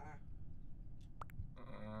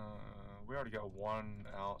 We already got one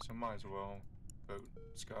out, so might as well vote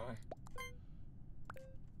Sky.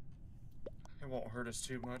 It won't hurt us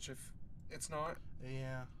too much if it's not.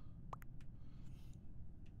 yeah.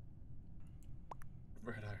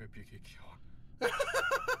 Red, I hope you get killed.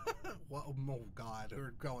 Well, oh God,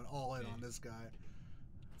 we're going all in on this guy.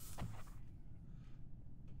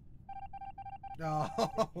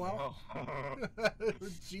 Oh, well.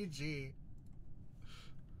 GG.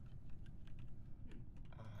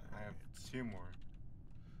 I have 2 more.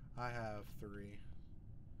 I have 3.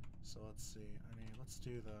 So let's see. I mean, let's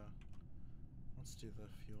do the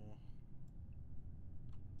fuel.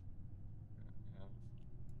 Yeah.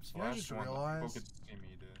 You know, I just realized. People could see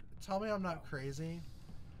me do it. Tell me I'm not crazy,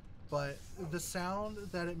 but the sound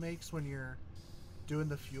that it makes when you're doing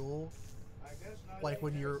the fuel, like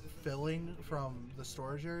when you're filling from the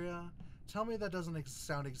storage area, tell me that doesn't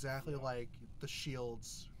sound exactly like the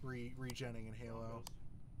shields regenning in Halo.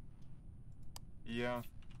 Yeah.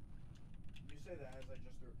 You say that as I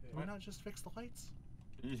just threw a pig. Why not just fix the lights?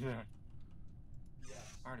 Yeah.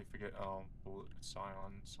 Yes. I already forget what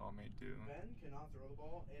Scion saw me do. Ben cannot throw the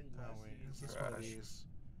ball unless Oh wait, is this one of these?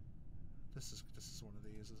 This is one of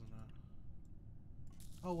these, isn't it?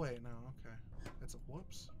 Oh wait, no, okay. It's a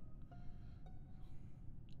whoops.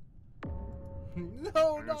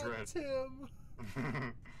 No, Who's not red? Tim.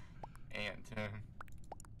 And Tim.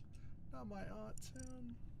 Not my aunt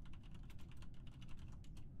Tim.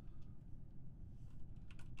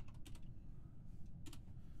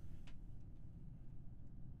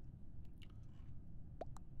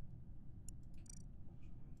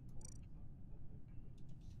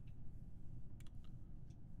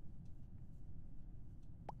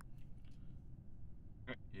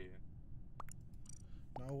 Yeah.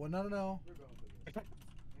 No, no, no. We're going for this. I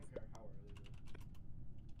don't care how early it is.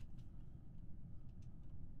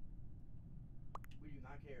 We do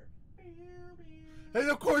not care. And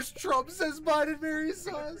of course Trump says Biden very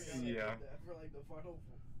sus. Yeah. For like the final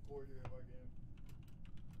quarter of our game.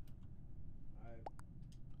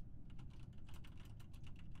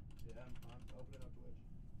 Yeah, I'm opening up Twitch.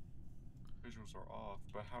 Visuals are off,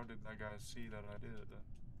 but how did that guy see that I did it?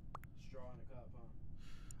 Straw in a cup, huh?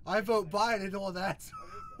 I vote Biden on that.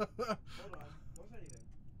 What is that? Hold on. What's anything?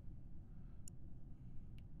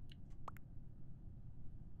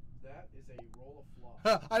 That is a roll of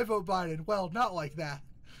floss. I vote Biden. Well, not like that.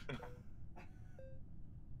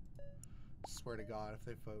 Swear to God, if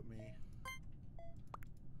they vote me.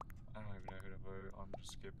 I don't even know who to vote. I'm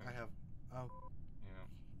just skipping. I have. Oh,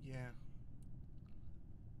 Yeah. yeah.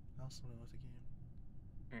 I also know with the game.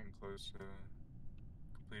 Getting close to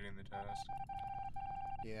completing the task.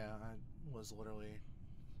 Yeah, I was literally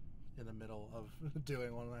in the middle of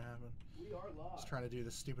doing one when that happened. We are I was live. trying to do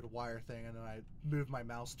the stupid wire thing, and then I moved my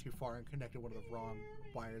mouse too far and connected one of the wrong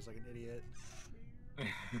wires like an idiot.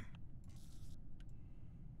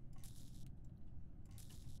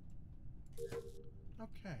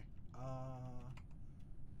 Okay.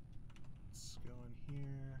 Let's go in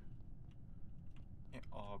here. Can't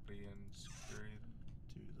all be in security.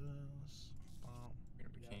 Do this. We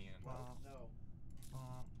Yes. can. Wow. No.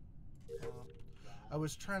 I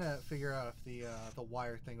was trying to figure out if the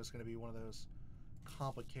wire thing was going to be one of those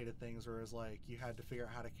complicated things where it's like you had to figure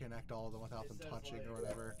out how to connect all of them without It them says, touching like, or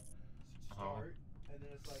whatever. Start, and then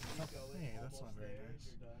it's like keep going. Hey, that's not almost very there, nice.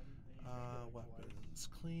 You're done. And you can't get it twice. Weapons.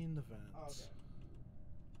 Clean the vents. Oh, okay.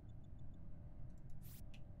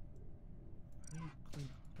 How do you clean?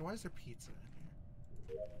 Why is there pizza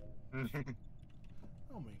in here?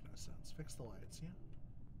 That'll make no sense. Fix the lights, yeah.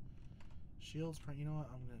 Shields, you know what?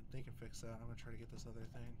 They can fix that. I'm gonna try to get this other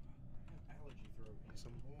thing. I have allergy throat.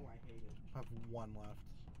 Some- Oh, I hate it. I have one left.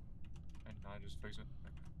 And I just fix it.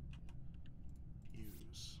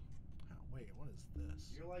 Use. Oh, wait, what is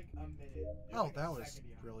this? You're like a minute. You're Oh, like a that was second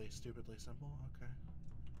behind. really stupidly simple. Okay.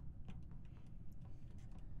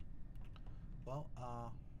 Well,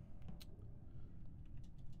 I'm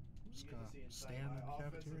just You get gonna to see inside stand in my the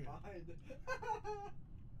offensive cafeteria mind.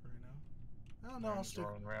 right now. Oh no, I'll Ryan's stick.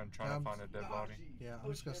 rolling around trying to find a dead body. Najee, Yeah, I'm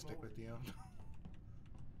push just gonna him stick over. with you.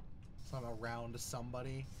 So I'm around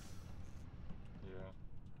somebody. Yeah.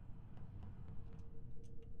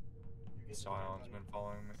 You're getting the dead Scion's body. been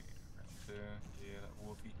following me around too. Yeah, that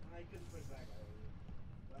wolfie. I couldn't push that guy over.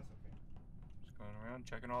 That's okay. Just going around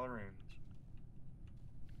checking all the rooms.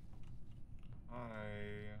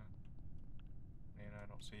 And I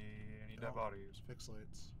don't see any dead Oh. bodies. Fix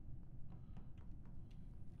lights.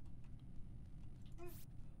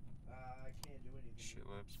 I can't do anything. Shit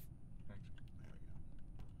lips. Thanks. There we go.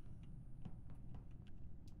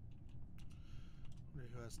 Wonder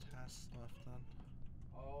who has tasks left then.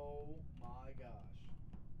 Oh my gosh.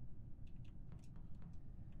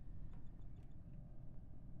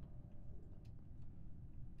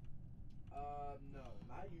 No,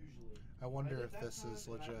 not usually. I wonder did if that this time, is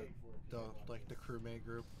and I legit. paid for it 'cause The I watched like it. the crewmate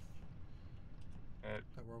group It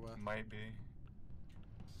that we're with. might be.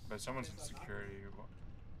 But someone's in Guess I'm not security.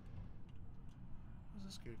 Where's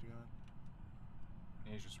this dude going?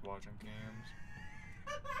 He's just watching cams.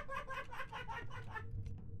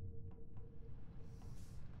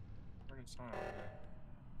 Where did Scion go?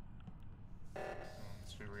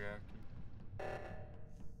 Let's do reactive.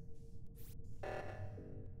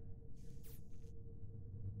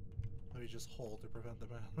 Maybe just hold to prevent the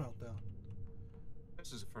meltdown.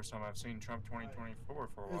 This is the first time I've seen Trump 2024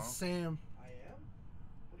 for a while. It's Sam. I am?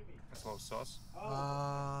 What do you mean? That's a little sus.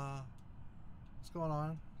 Oh, What's going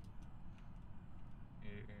on? Yeah,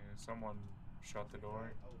 someone shut the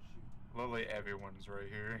door. Oh shoot. Literally everyone's right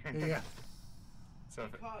here. Yeah. So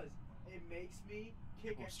if Because it makes me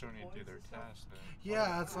kick people extra still need to do points their and stuff. tasks though. Yeah, Oh,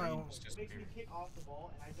 that's the why I green's It makes me disappeared. kick off the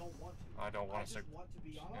ball, and I don't want to. I don't want I to just want to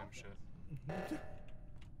be on damn offense. shit.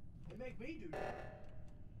 It make me do that.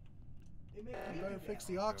 It make me You better do fix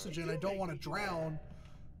that. the oxygen. It I do don't make want to me do that. drown.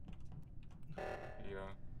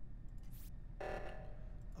 Yeah.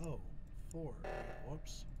 Oh, 4. Yeah,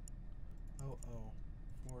 whoops. Oh,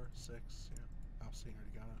 4, 6. Yeah. Oh, see, I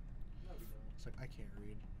already got it. No, we don't. It's like, I can't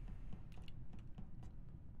read.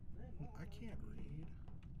 I can't read.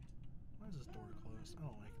 Why is this door closed? I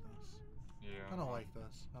don't like this. Yeah. I don't like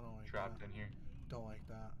this. I don't like Trapped that. in here. Don't like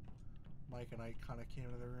that. Mike and I kind of came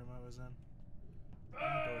into the room I was in. The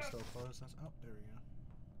door's still closed. That's, oh, there we go.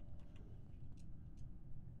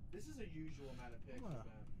 This is a usual amount of picks, Wow.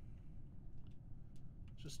 man.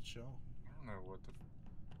 Just chill. I don't know what the.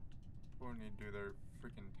 People need to do their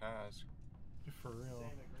freaking task. For real.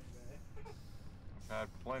 Same at Green Bay. I've had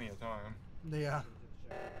plenty of time. Yeah.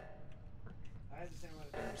 I had the same amount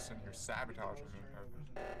of They're picks. just sitting here I think the sabotaging most me. turnovers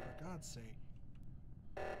in the- For God's sake.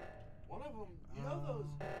 One of them, you know those.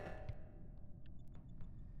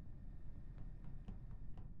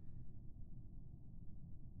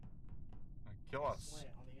 Kill us.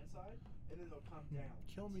 Slant on the inside, and then they'll come down.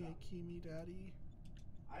 Kill me, Stop. Akimi Daddy.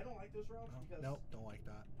 I don't like those routes No, because nope, don't like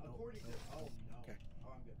that. Nope, according nope, to nope. no, Okay.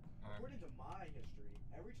 oh I'm good. According to my history,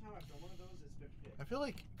 every time I've done one of those, it's been picked. I feel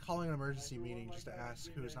like calling an emergency Everyone meeting like just to that, ask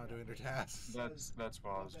Green who's Bay not got doing their picked. tasks. That's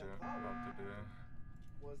what I was about to do.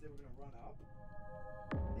 Was they were gonna run up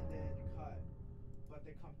and then cut, but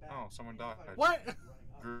they come back. Oh, someone and if died. I What? kept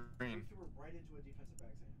running up, Green. We threw it right into a defensive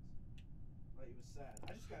back's hands. Like it was sad.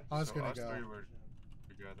 I just got. I was So gonna us go. three were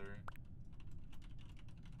together.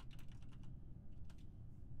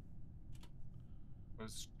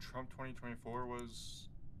 Was Trump 2024 was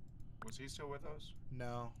he still with us?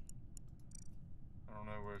 No. I don't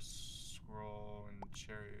know where Squirrel and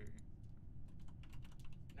Cherry.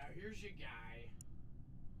 Now here's your guy.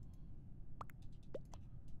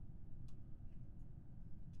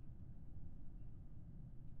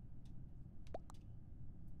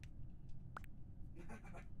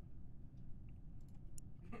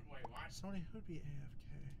 Wait, what? Somebody who'd be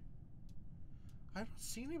AFK. I don't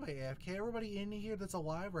see anybody AFK. Everybody in here that's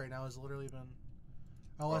alive right now has literally been.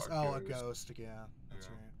 Unless, Well, a a ghost. ghost. Yeah, that's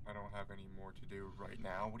Yeah. right. I don't have any more to do right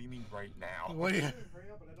now. What do you mean right now? What do you? I didn't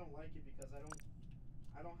hurry up, but I don't like it because I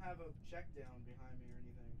don't have a check down behind me or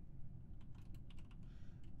anything.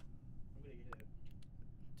 I'm gonna get hit.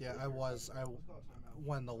 Yeah, I was.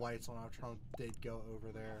 When the lights went off, Trump did go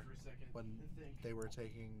over there For a second when and think. they were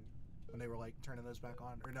taking, when they were like turning those back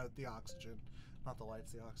on, or no, the oxygen, not the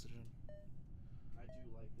lights, the oxygen. I do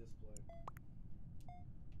like this play.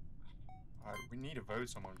 We need to vote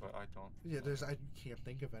someone, but I don't. Yeah, I can't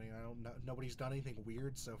think of any. I don't know. Nobody's done anything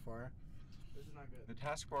weird so far. This is not good. The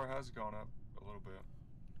taskbar has gone up a little bit.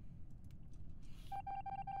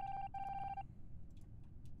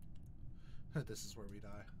 This is where we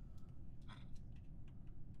die.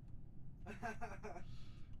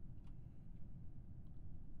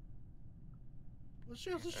 Let's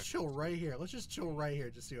just chill right here. Let's just chill right here.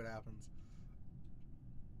 Just see what happens.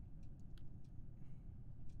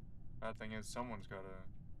 Bad thing is, someone's gotta.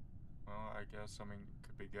 Well, I guess, I mean,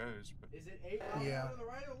 could be Ghost, but. Is it 8 miles Yeah. to the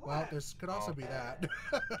right or left? Well, this could also Oh. be that.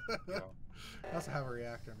 Yeah. That's a have a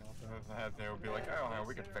reactor meltdown. That they would be like, oh no,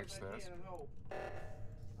 we can fix this. Alright,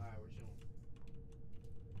 we're chilling.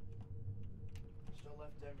 Still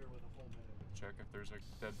left Denver with a whole minute. Check if there's a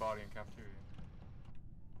dead body in cafeteria.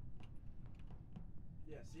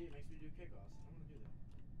 Yeah, see, it makes me do kickoffs. I'm gonna do that.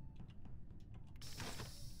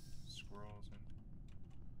 Squirrels and.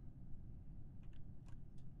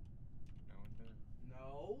 No one did.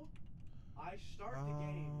 No. I start the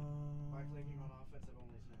game by clicking on offensive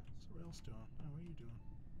only snaps. What's the rails doing? Oh, what are you doing?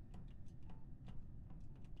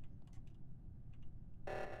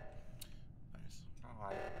 Nice. Oh,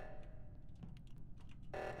 I.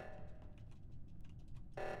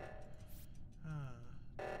 Ah,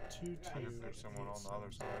 2-2. I got If there's someone on the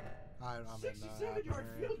other side. I'm in 67-yard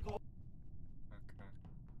area. field goal. Okay.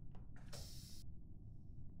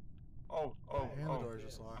 Oh, oh, And the oh. door's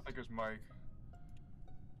just I locked. think it was Mike.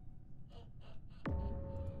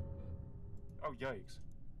 Oh, yikes.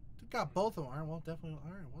 Got both of them. Iron, well, definitely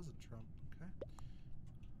Iron wasn't Trump. Okay.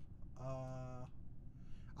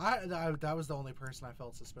 That was the only person I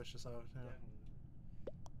felt suspicious of.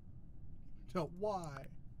 Yeah. No, why? What?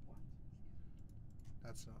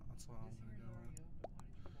 That's what I'm gonna go with.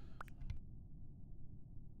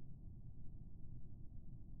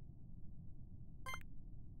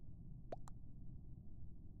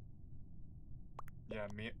 Yeah,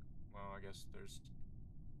 me. Well, I guess there's.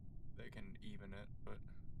 They can even it, but.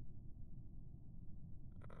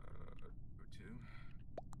 2.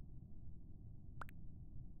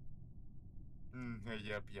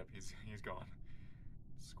 Yep, he's gone.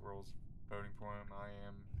 Squirrel's voting for him. I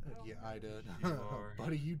am. Yeah, I did. You are-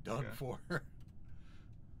 Buddy, you done yeah. for.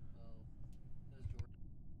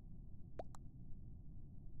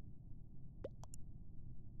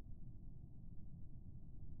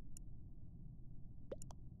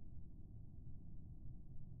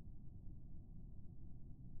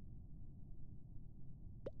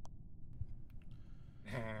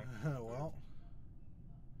 Well,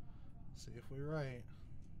 see if we're right.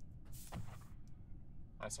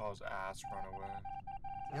 I saw his ass run away.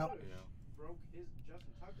 Yep. Tucker Yeah. broke his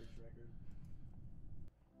Justin Tucker's record.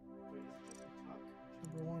 Wait, is it Justin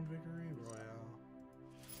Tuck? Number 1 victory royale.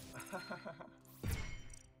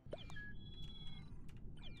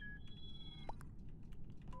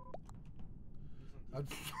 He's on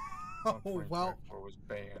TV. Oh well. was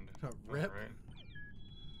banned. Rip. Right?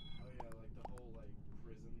 Oh yeah, like the whole like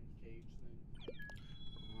prison cage thing.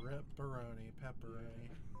 Rip Baroni, pepperoni.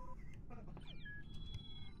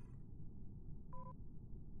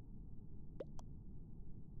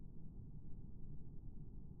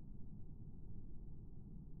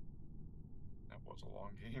 That was a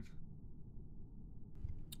long game.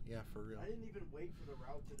 Yeah, for real. I didn't even wait for the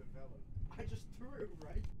route to develop. I just threw it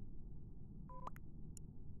right.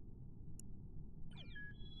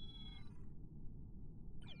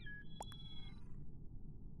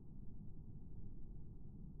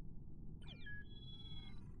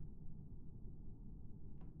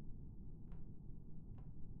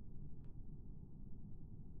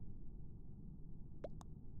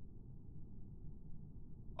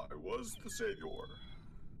 I was the savior.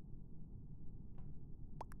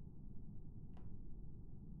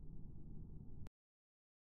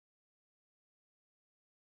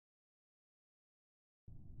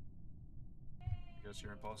 Guess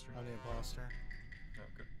you're imposter? I'm the imposter.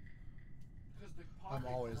 Okay. Because the I'm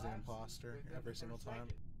pocket always the collapses imposter, within every the single first time.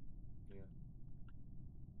 second. Yeah.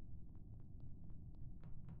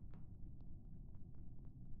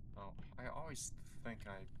 Oh, I always think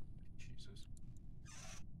Jesus.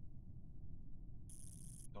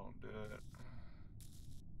 Don't do it.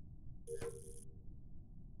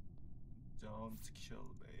 Don't kill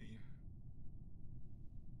me.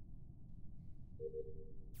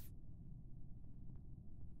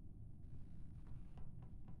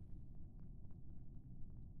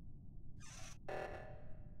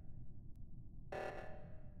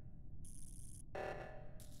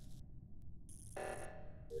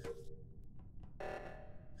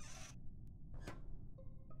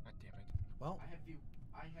 God damn it. Well, I have view.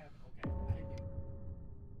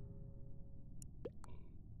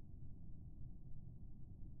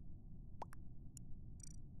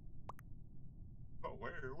 Oh,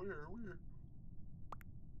 where?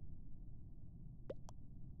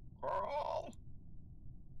 Carl!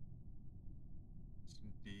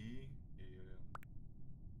 Some D? Yeah.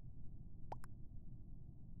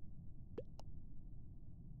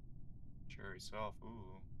 Cherry soft.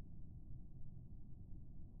 Ooh.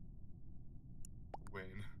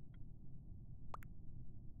 Win.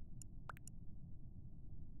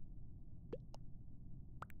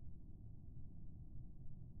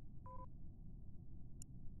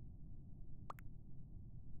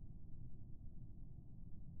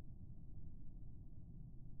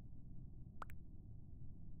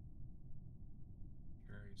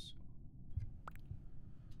 Cherry soft.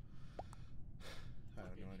 I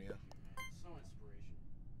have no idea. It's no inspiration.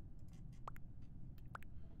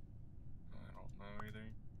 I don't know either.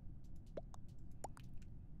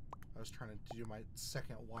 I was trying to do my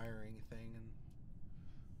second wiring thing and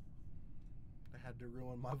I had to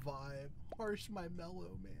ruin my vibe. Harsh my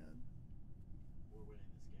mellow, man. We're winning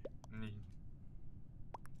this game.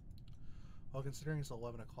 Well, considering it's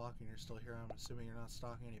 11 o'clock and you're still here, I'm assuming you're not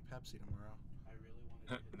stocking any Pepsi tomorrow. I really wanted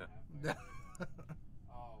to hit No. the halfway.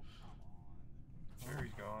 Oh, come on.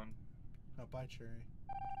 Cherry's gone. Oh, bye, Cherry.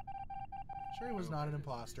 Cherry was Oh. not an That is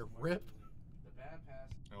the imposter. reason why Rip. we're winning. The bad pass.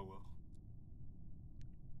 Oh well.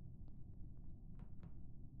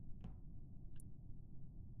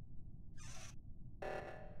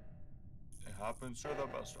 It happens to the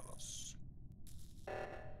best of us.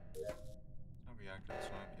 I'll be acting this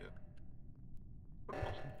time yet. I'm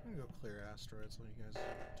gonna go clear asteroids while you guys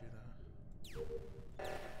do that.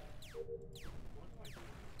 What do I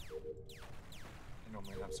do? I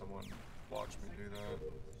normally have someone watch me do that.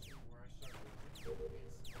 Where I start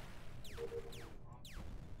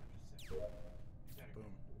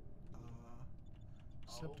Boom.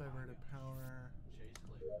 Sip diverted power. Chase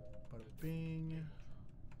clear. Bada bing.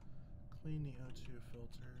 Clean the O2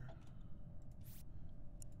 filter.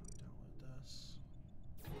 Download this.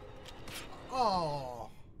 Oh!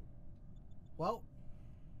 Well.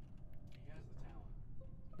 He has the talent.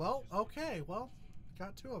 Well, okay. Well,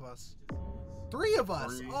 got two of us. Just is. Three of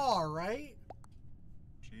us! Three. Alright.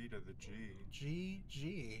 G to the G. GG.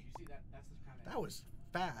 You see that? That's the kind of. That was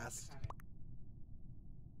fast.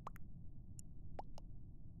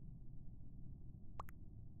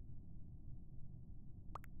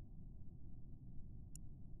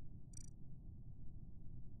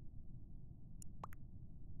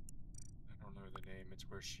 I don't know the name. It's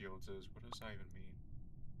where Shields is. What does that even mean?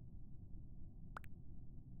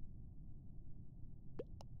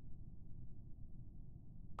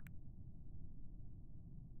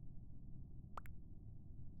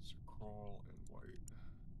 Scroll and white.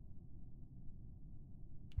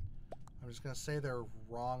 I'm just gonna say they're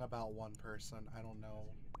wrong about one person. I don't know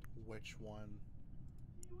which one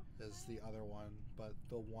is the other one, but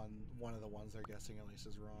the one of the ones they're guessing at least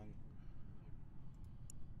is wrong.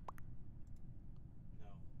 No,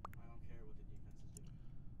 I don't care what the defense is doing.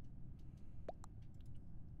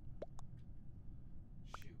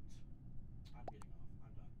 Shoot. I'm getting off.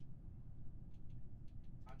 I'm done.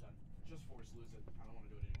 I'm done. Just force lose it. I don't want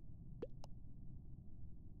to do it anymore.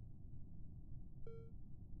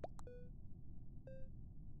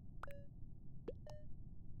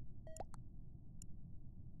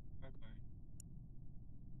 Okay.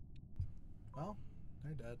 Well,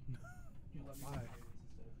 they're dead. You let me Bye. do favorites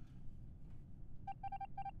instead.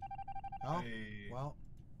 Oh, Hey. well,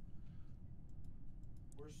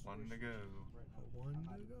 One to go. one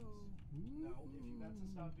to go. No, if you got to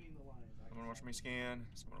stop being the Lions, I Someone watch me scan.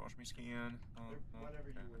 Someone watch me scan. Oh, oh, Whatever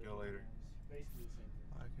okay, you were. I'll go later. Basically the same thing.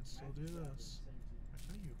 I can still do this. I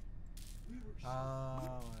tell you. We were Oh, so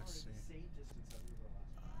I far see. the same distance that we were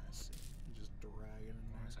last time. I see. You just drag it in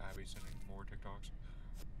Why is there. Abby sending more TikToks?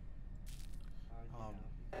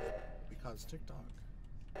 Because TikTok.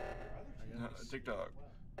 Your other I team guess. is TikTok.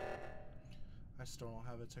 well. I still don't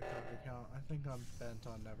have a TikTok account. I think I'm bent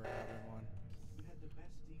on never having one. You had the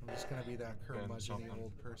best defense. I'm just gonna be that Bend curmudgeon something.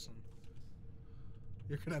 old person.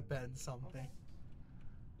 You're gonna bend something.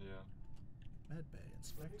 Yeah. Medbay,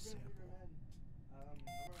 inspect sample. I don't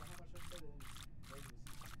know how much I said in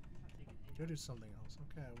Vegas. Go do something else.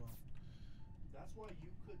 Okay, well. That's why you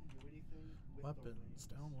couldn't do anything with Weapons,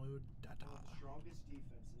 the Rams. download data. One of the strongest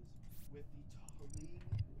defenses with the league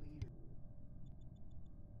leader.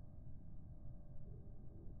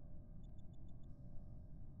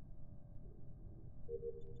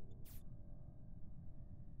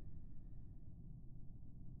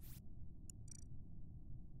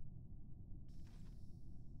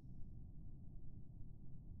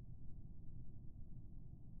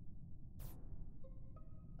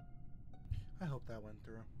 I hope that went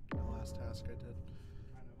through. The last task I did.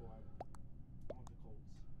 I know who I want. I want the Colts.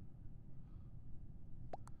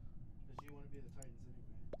 Because you want to be the Titans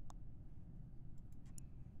anyway.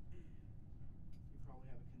 You probably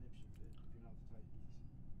have a conniption fit if you're not the Titans.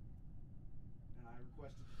 And I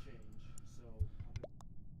requested to change, so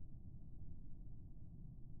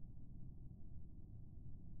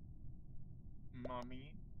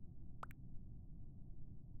Mommy.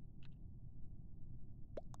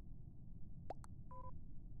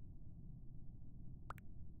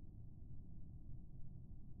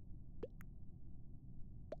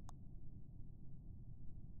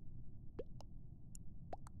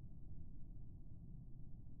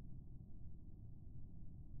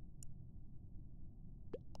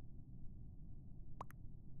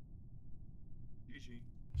 GG.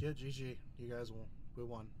 Yeah, GG. You guys won. We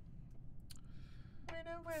won.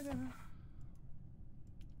 Winner.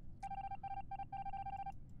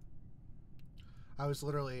 I was in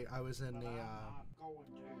the, I'm not going to.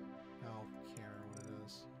 oh, can't remember what it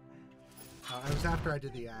is. It was after I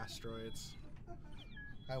did the asteroids.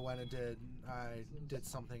 I went and did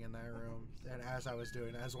something in that room, and as I was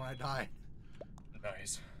doing it, as when I died.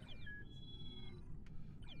 Nice.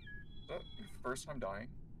 Is that your first time dying?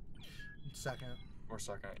 Second. Or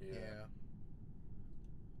second, yeah. Yeah.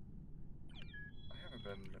 I haven't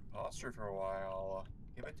been an imposter for a while.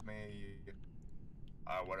 Give it to me.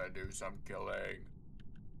 I want to do some killing.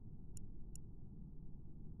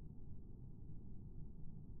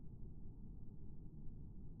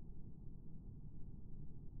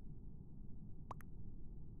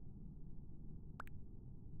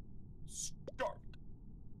 Start.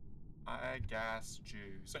 I gas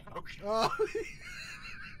juice. Okay. Oh.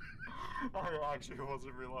 I actually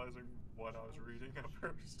wasn't realizing what I was reading at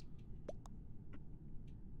first.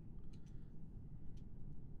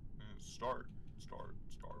 Start.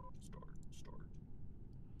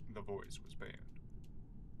 The voice was banned.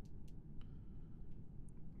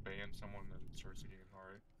 Ban someone that starts the game,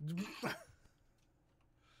 alright?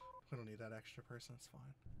 We don't need that extra person, it's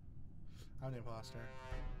fine. I'm the imposter.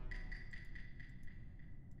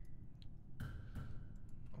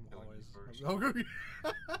 I'm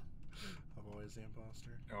always the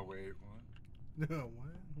imposter. Oh wait, what? No,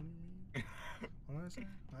 what? What do you mean? What did I say?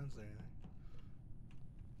 I didn't say anything.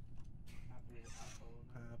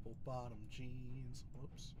 Apple bottom jeans.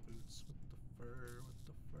 Whoops. Boots with the fur,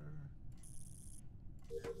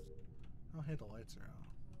 Oh, hey, the lights are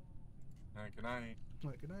out. Good night.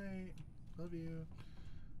 Good night. Love you.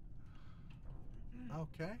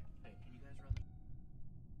 Okay. Hey, can you guys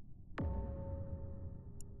run?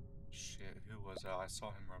 Shit, who was that? I saw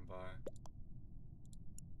him run by.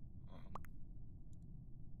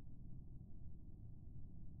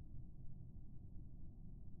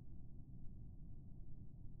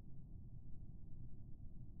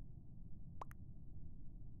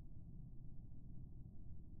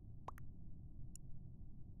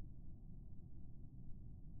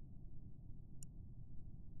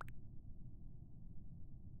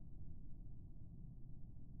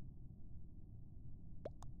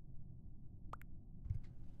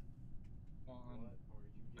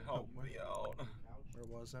 Help me out. Where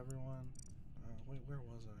was everyone? Wait, where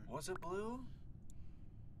was I? Was it blue?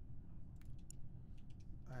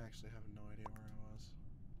 I actually have no idea where I was.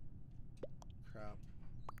 Crap.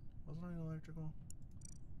 Wasn't I electrical?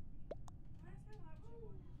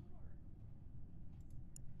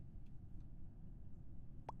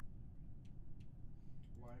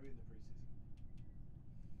 Why are we in the preseason?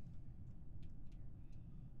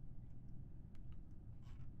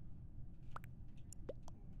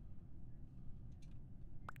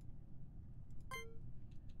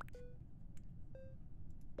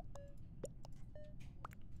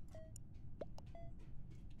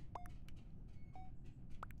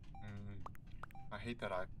 I hate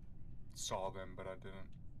that I saw them, but I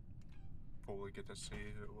didn't fully get to see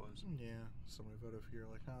who it was. Yeah, somebody voted for you.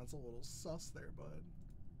 Like, it's a little sus there, bud.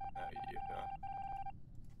 Yeah.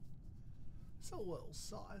 It's a little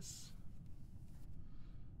sus.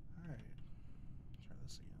 Alright. Try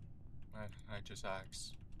this again. I just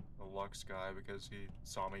asked the Lux guy because he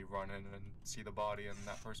saw me running and see the body, and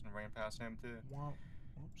that person ran past him too. Womp.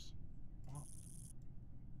 Whoops. Womp.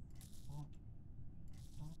 Womp.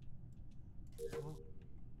 Womp. Womp.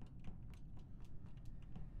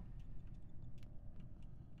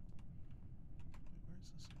 Where's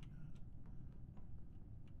this thing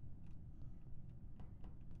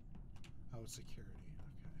at? Oh, it's security.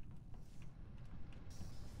 Okay.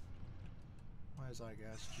 Why is I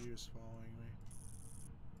gas juice following me?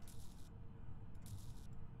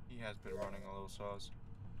 He has been running a little sus.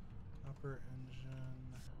 Upper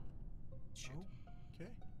engine. Shit. Oh,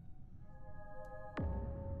 okay.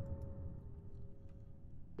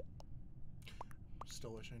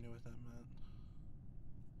 Still wish I knew what that meant.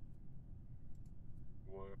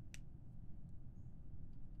 What?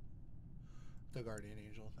 The guardian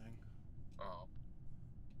angel thing. Oh.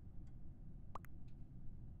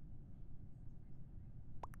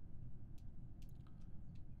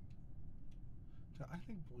 I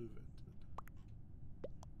think blue vented.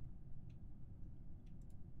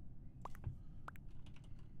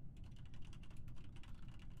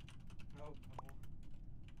 No, no.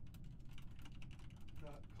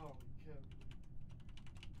 Not Colin Kevin.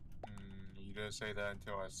 You didn't say that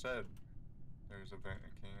until I said there's a vent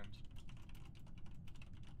in cans.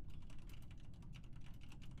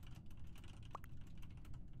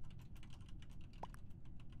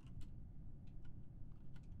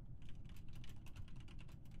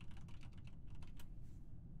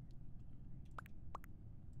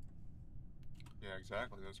 Yeah,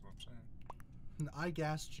 exactly. That's what I'm saying.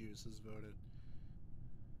 iGas Juice has voted.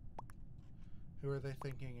 Who are they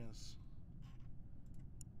thinking is?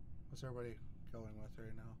 What's everybody going with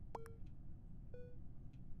right now?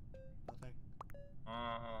 Nothing?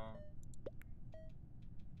 I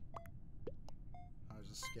was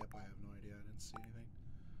just skip. I have no idea. I didn't see anything.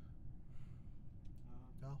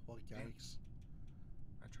 Oh, well, yikes.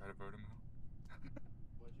 I try to vote him out.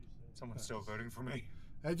 What'd you say? Someone's still voting for me.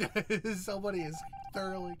 Somebody is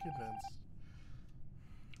thoroughly convinced.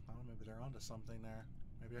 Oh, maybe they're onto something there.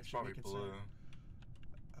 Maybe I It's should probably reconsider. blue.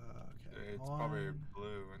 Okay. It's probably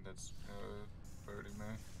blue, and that's voting me.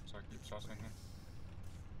 So I keep sussing him.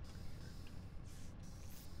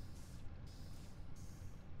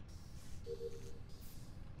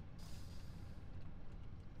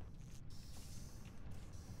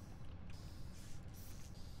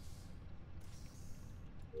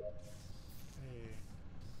 Hey.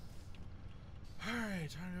 Alright,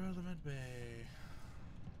 time to go to the mid bay.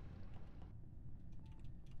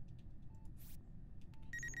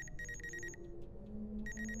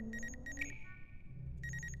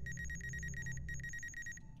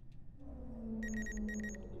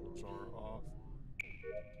 Those are off.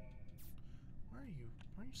 Why are you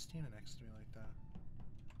standing next to me like that?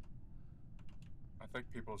 I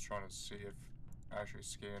think people are trying to see if actually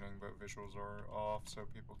scanning, but visuals are off, so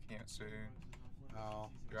people can't see Oh,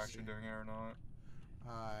 if you're I actually see. doing it or not.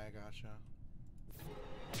 I gotcha.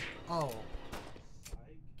 Oh. Psych.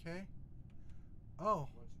 Okay. Oh.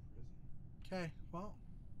 Went to prison. Okay. Well.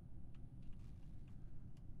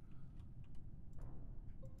 I am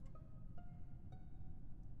Jason McCourty.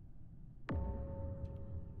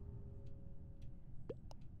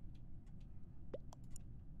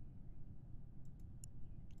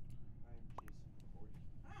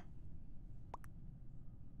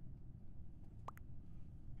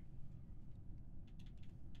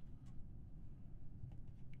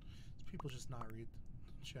 People just not read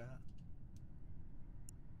the chat.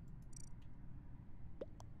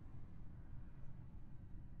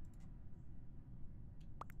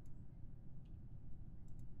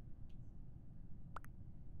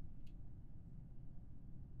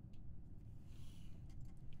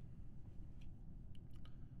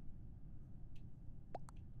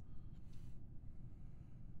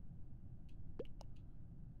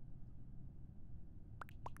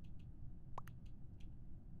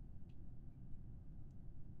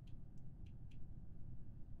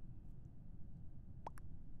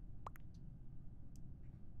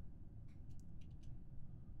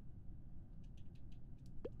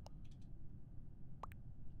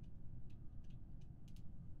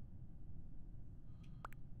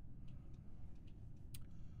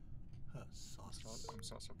 Sauce. I'm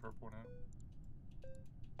sus of purple now.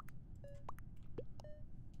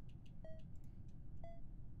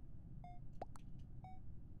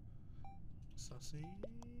 Sussy.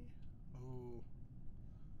 Oh.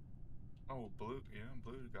 Oh, blue. Yeah,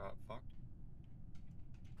 blue got fucked.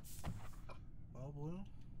 Well, blue.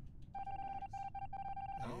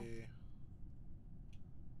 Oh. Hey.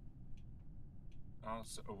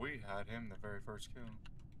 So we had him the very first kill.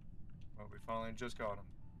 But we finally just got him.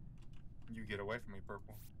 You get away from me,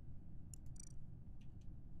 purple.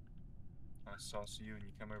 I sauce you and you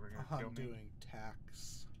come over here and kill I'm me. doing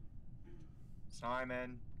tax.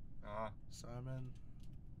 Simon. Simon.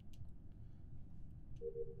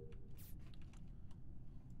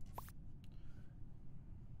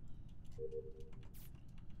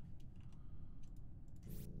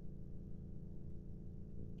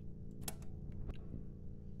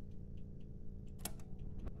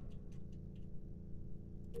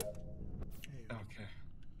 Hey, Okay.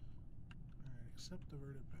 Alright, accept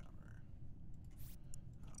diverted power.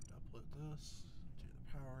 I'll upload this. Do the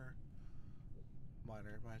power. My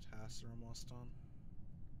tasks are almost done.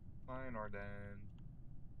 Fine or done.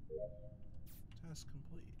 Task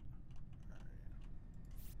complete. Alright.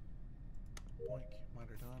 Boink. Mine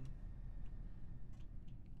are done.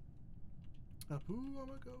 Apoo, I'm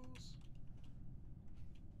a ghost.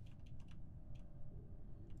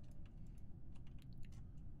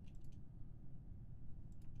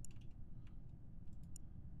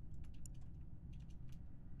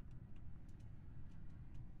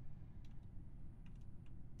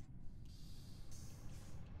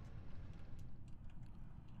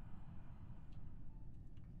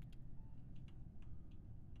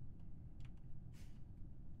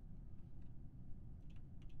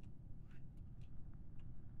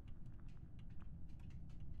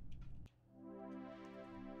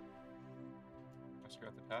 guess you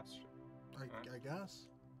got the test. I guess.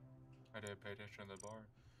 I did pay attention to the bar.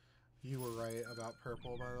 You were right about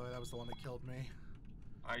purple, by the way. That was the one that killed me.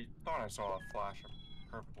 I thought I saw a flash of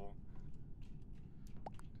purple.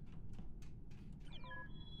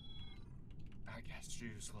 I guess you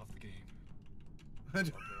just love the game.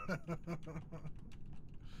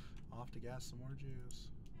 Off to gas some more juice.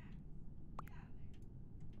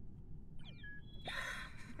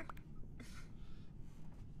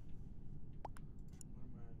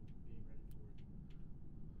 What am I being ready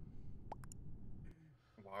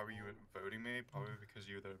for? Why were you voting me? Probably because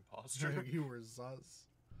you're the imposter. You were Zuz.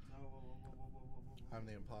 No, whoa. I'm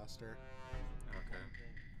the imposter. Okay.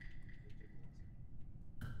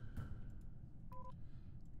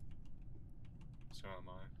 So am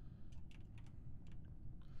I.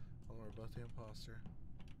 Well, we're both the imposter.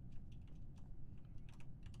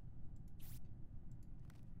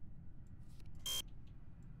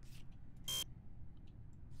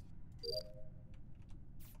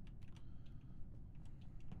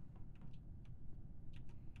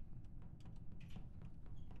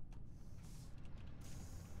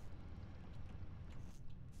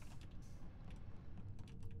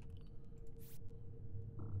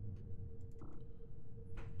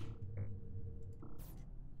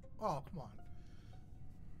 Oh, come on.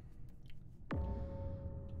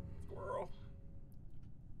 Squirrel.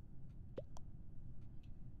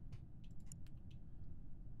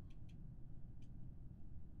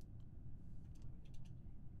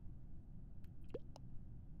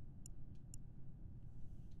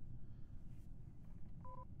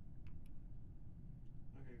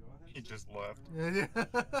 Okay, go ahead. He just left.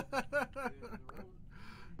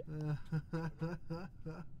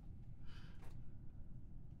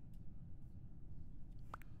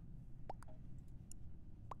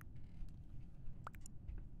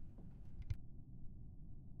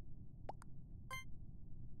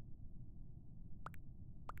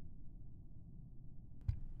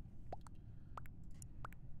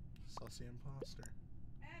 Sussy imposter.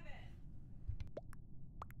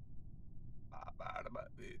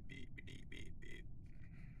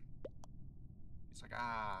 He's like,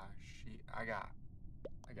 ah, I got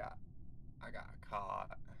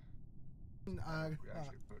caught. We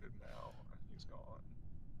actually put him out. He's gone.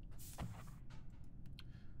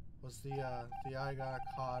 Was the I got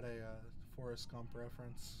caught a Forrest Gump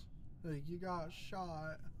reference? Like, you got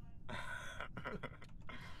shot.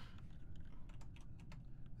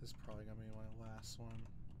 This is probably gonna be my last one.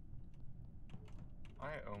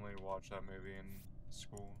 I only watched that movie in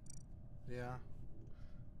school. Yeah.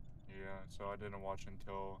 Yeah, so I didn't watch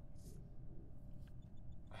until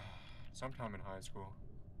sometime in high school.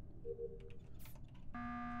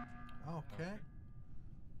 Okay.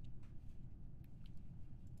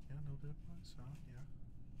 Yeah, no bit of noise, huh?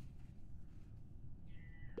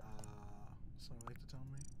 Yeah. Something like to tell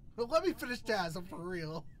me? Well, let me finish Jazz, I'm for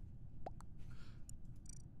real.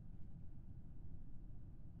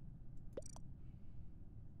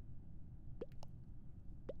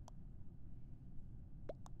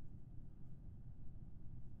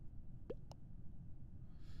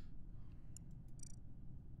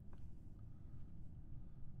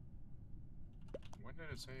 When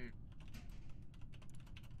did it say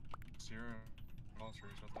 0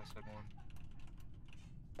 monsters? I thought it said 1.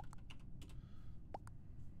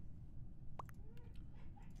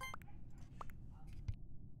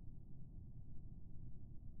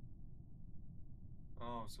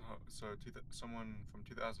 Oh, someone from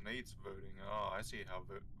 2008's voting. Oh, I see how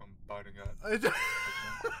Biden got.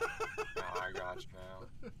 Oh, I got you now.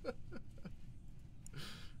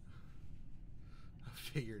 I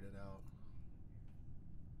figured it out.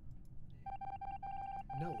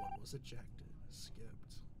 No one was ejected.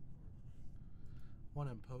 Skipped. One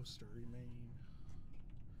imposter remain.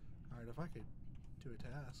 Alright, if I could do a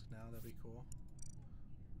task now, that'd be cool.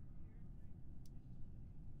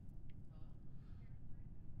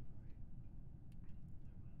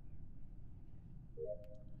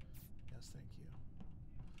 Yes, thank you.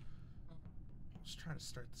 I was trying to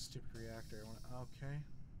start the stupid reactor. Okay.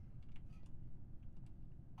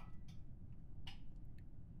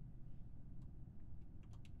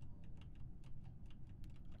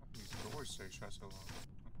 These doors stay shut so long.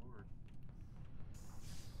 My lord.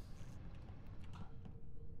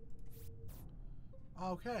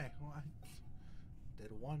 Okay. Well, I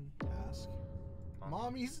did one task.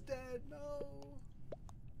 Mommy's dead. No.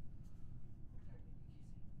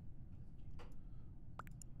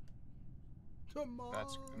 Come on.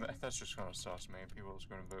 That's just gonna sus me. People are just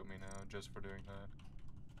gonna vote me now just for doing that.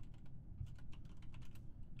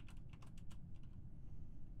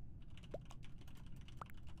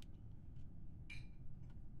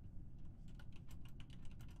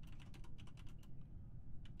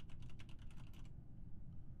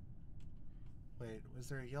 Wait, was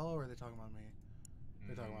there a yellow or are they talking about me?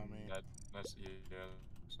 They're talking about me. That's yeah,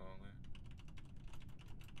 absolutely.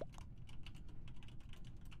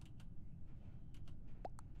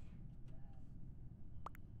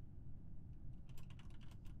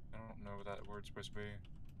 I don't know what that word's supposed to be.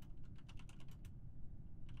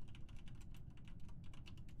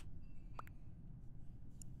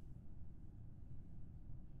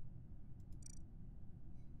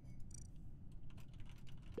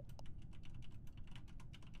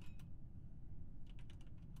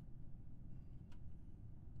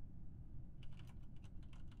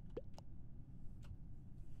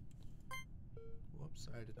 Whoops,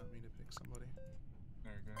 I did not mean to pick somebody.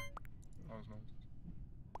 There you go. That was nice.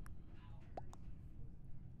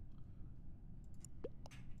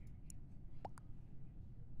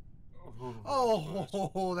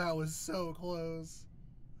 Oh, that was so close.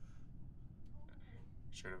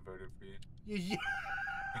 Should have voted for you. Yeah.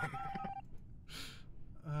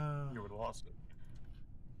 You would have lost it.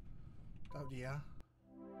 Oh yeah.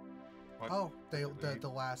 What? Oh, Did the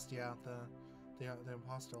leave? last, yeah, the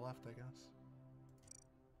imposter left, I guess.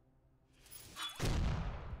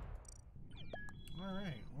 All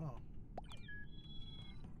right, well.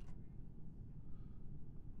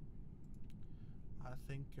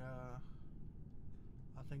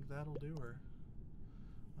 I think that'll do her.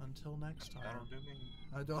 Until next time. That'll do me.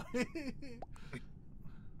 I don't.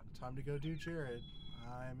 Time to go do Jared.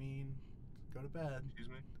 I mean, go to bed. Excuse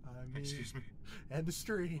me? I mean, Excuse me. end the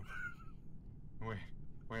stream. Wait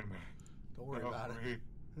a minute. Don't worry about it. Wait.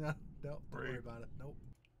 No, don't worry Wait. about it. Nope.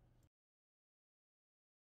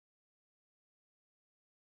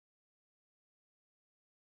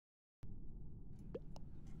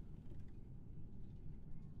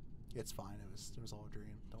 It's fine. It was all a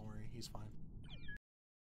dream. Don't worry. He's fine.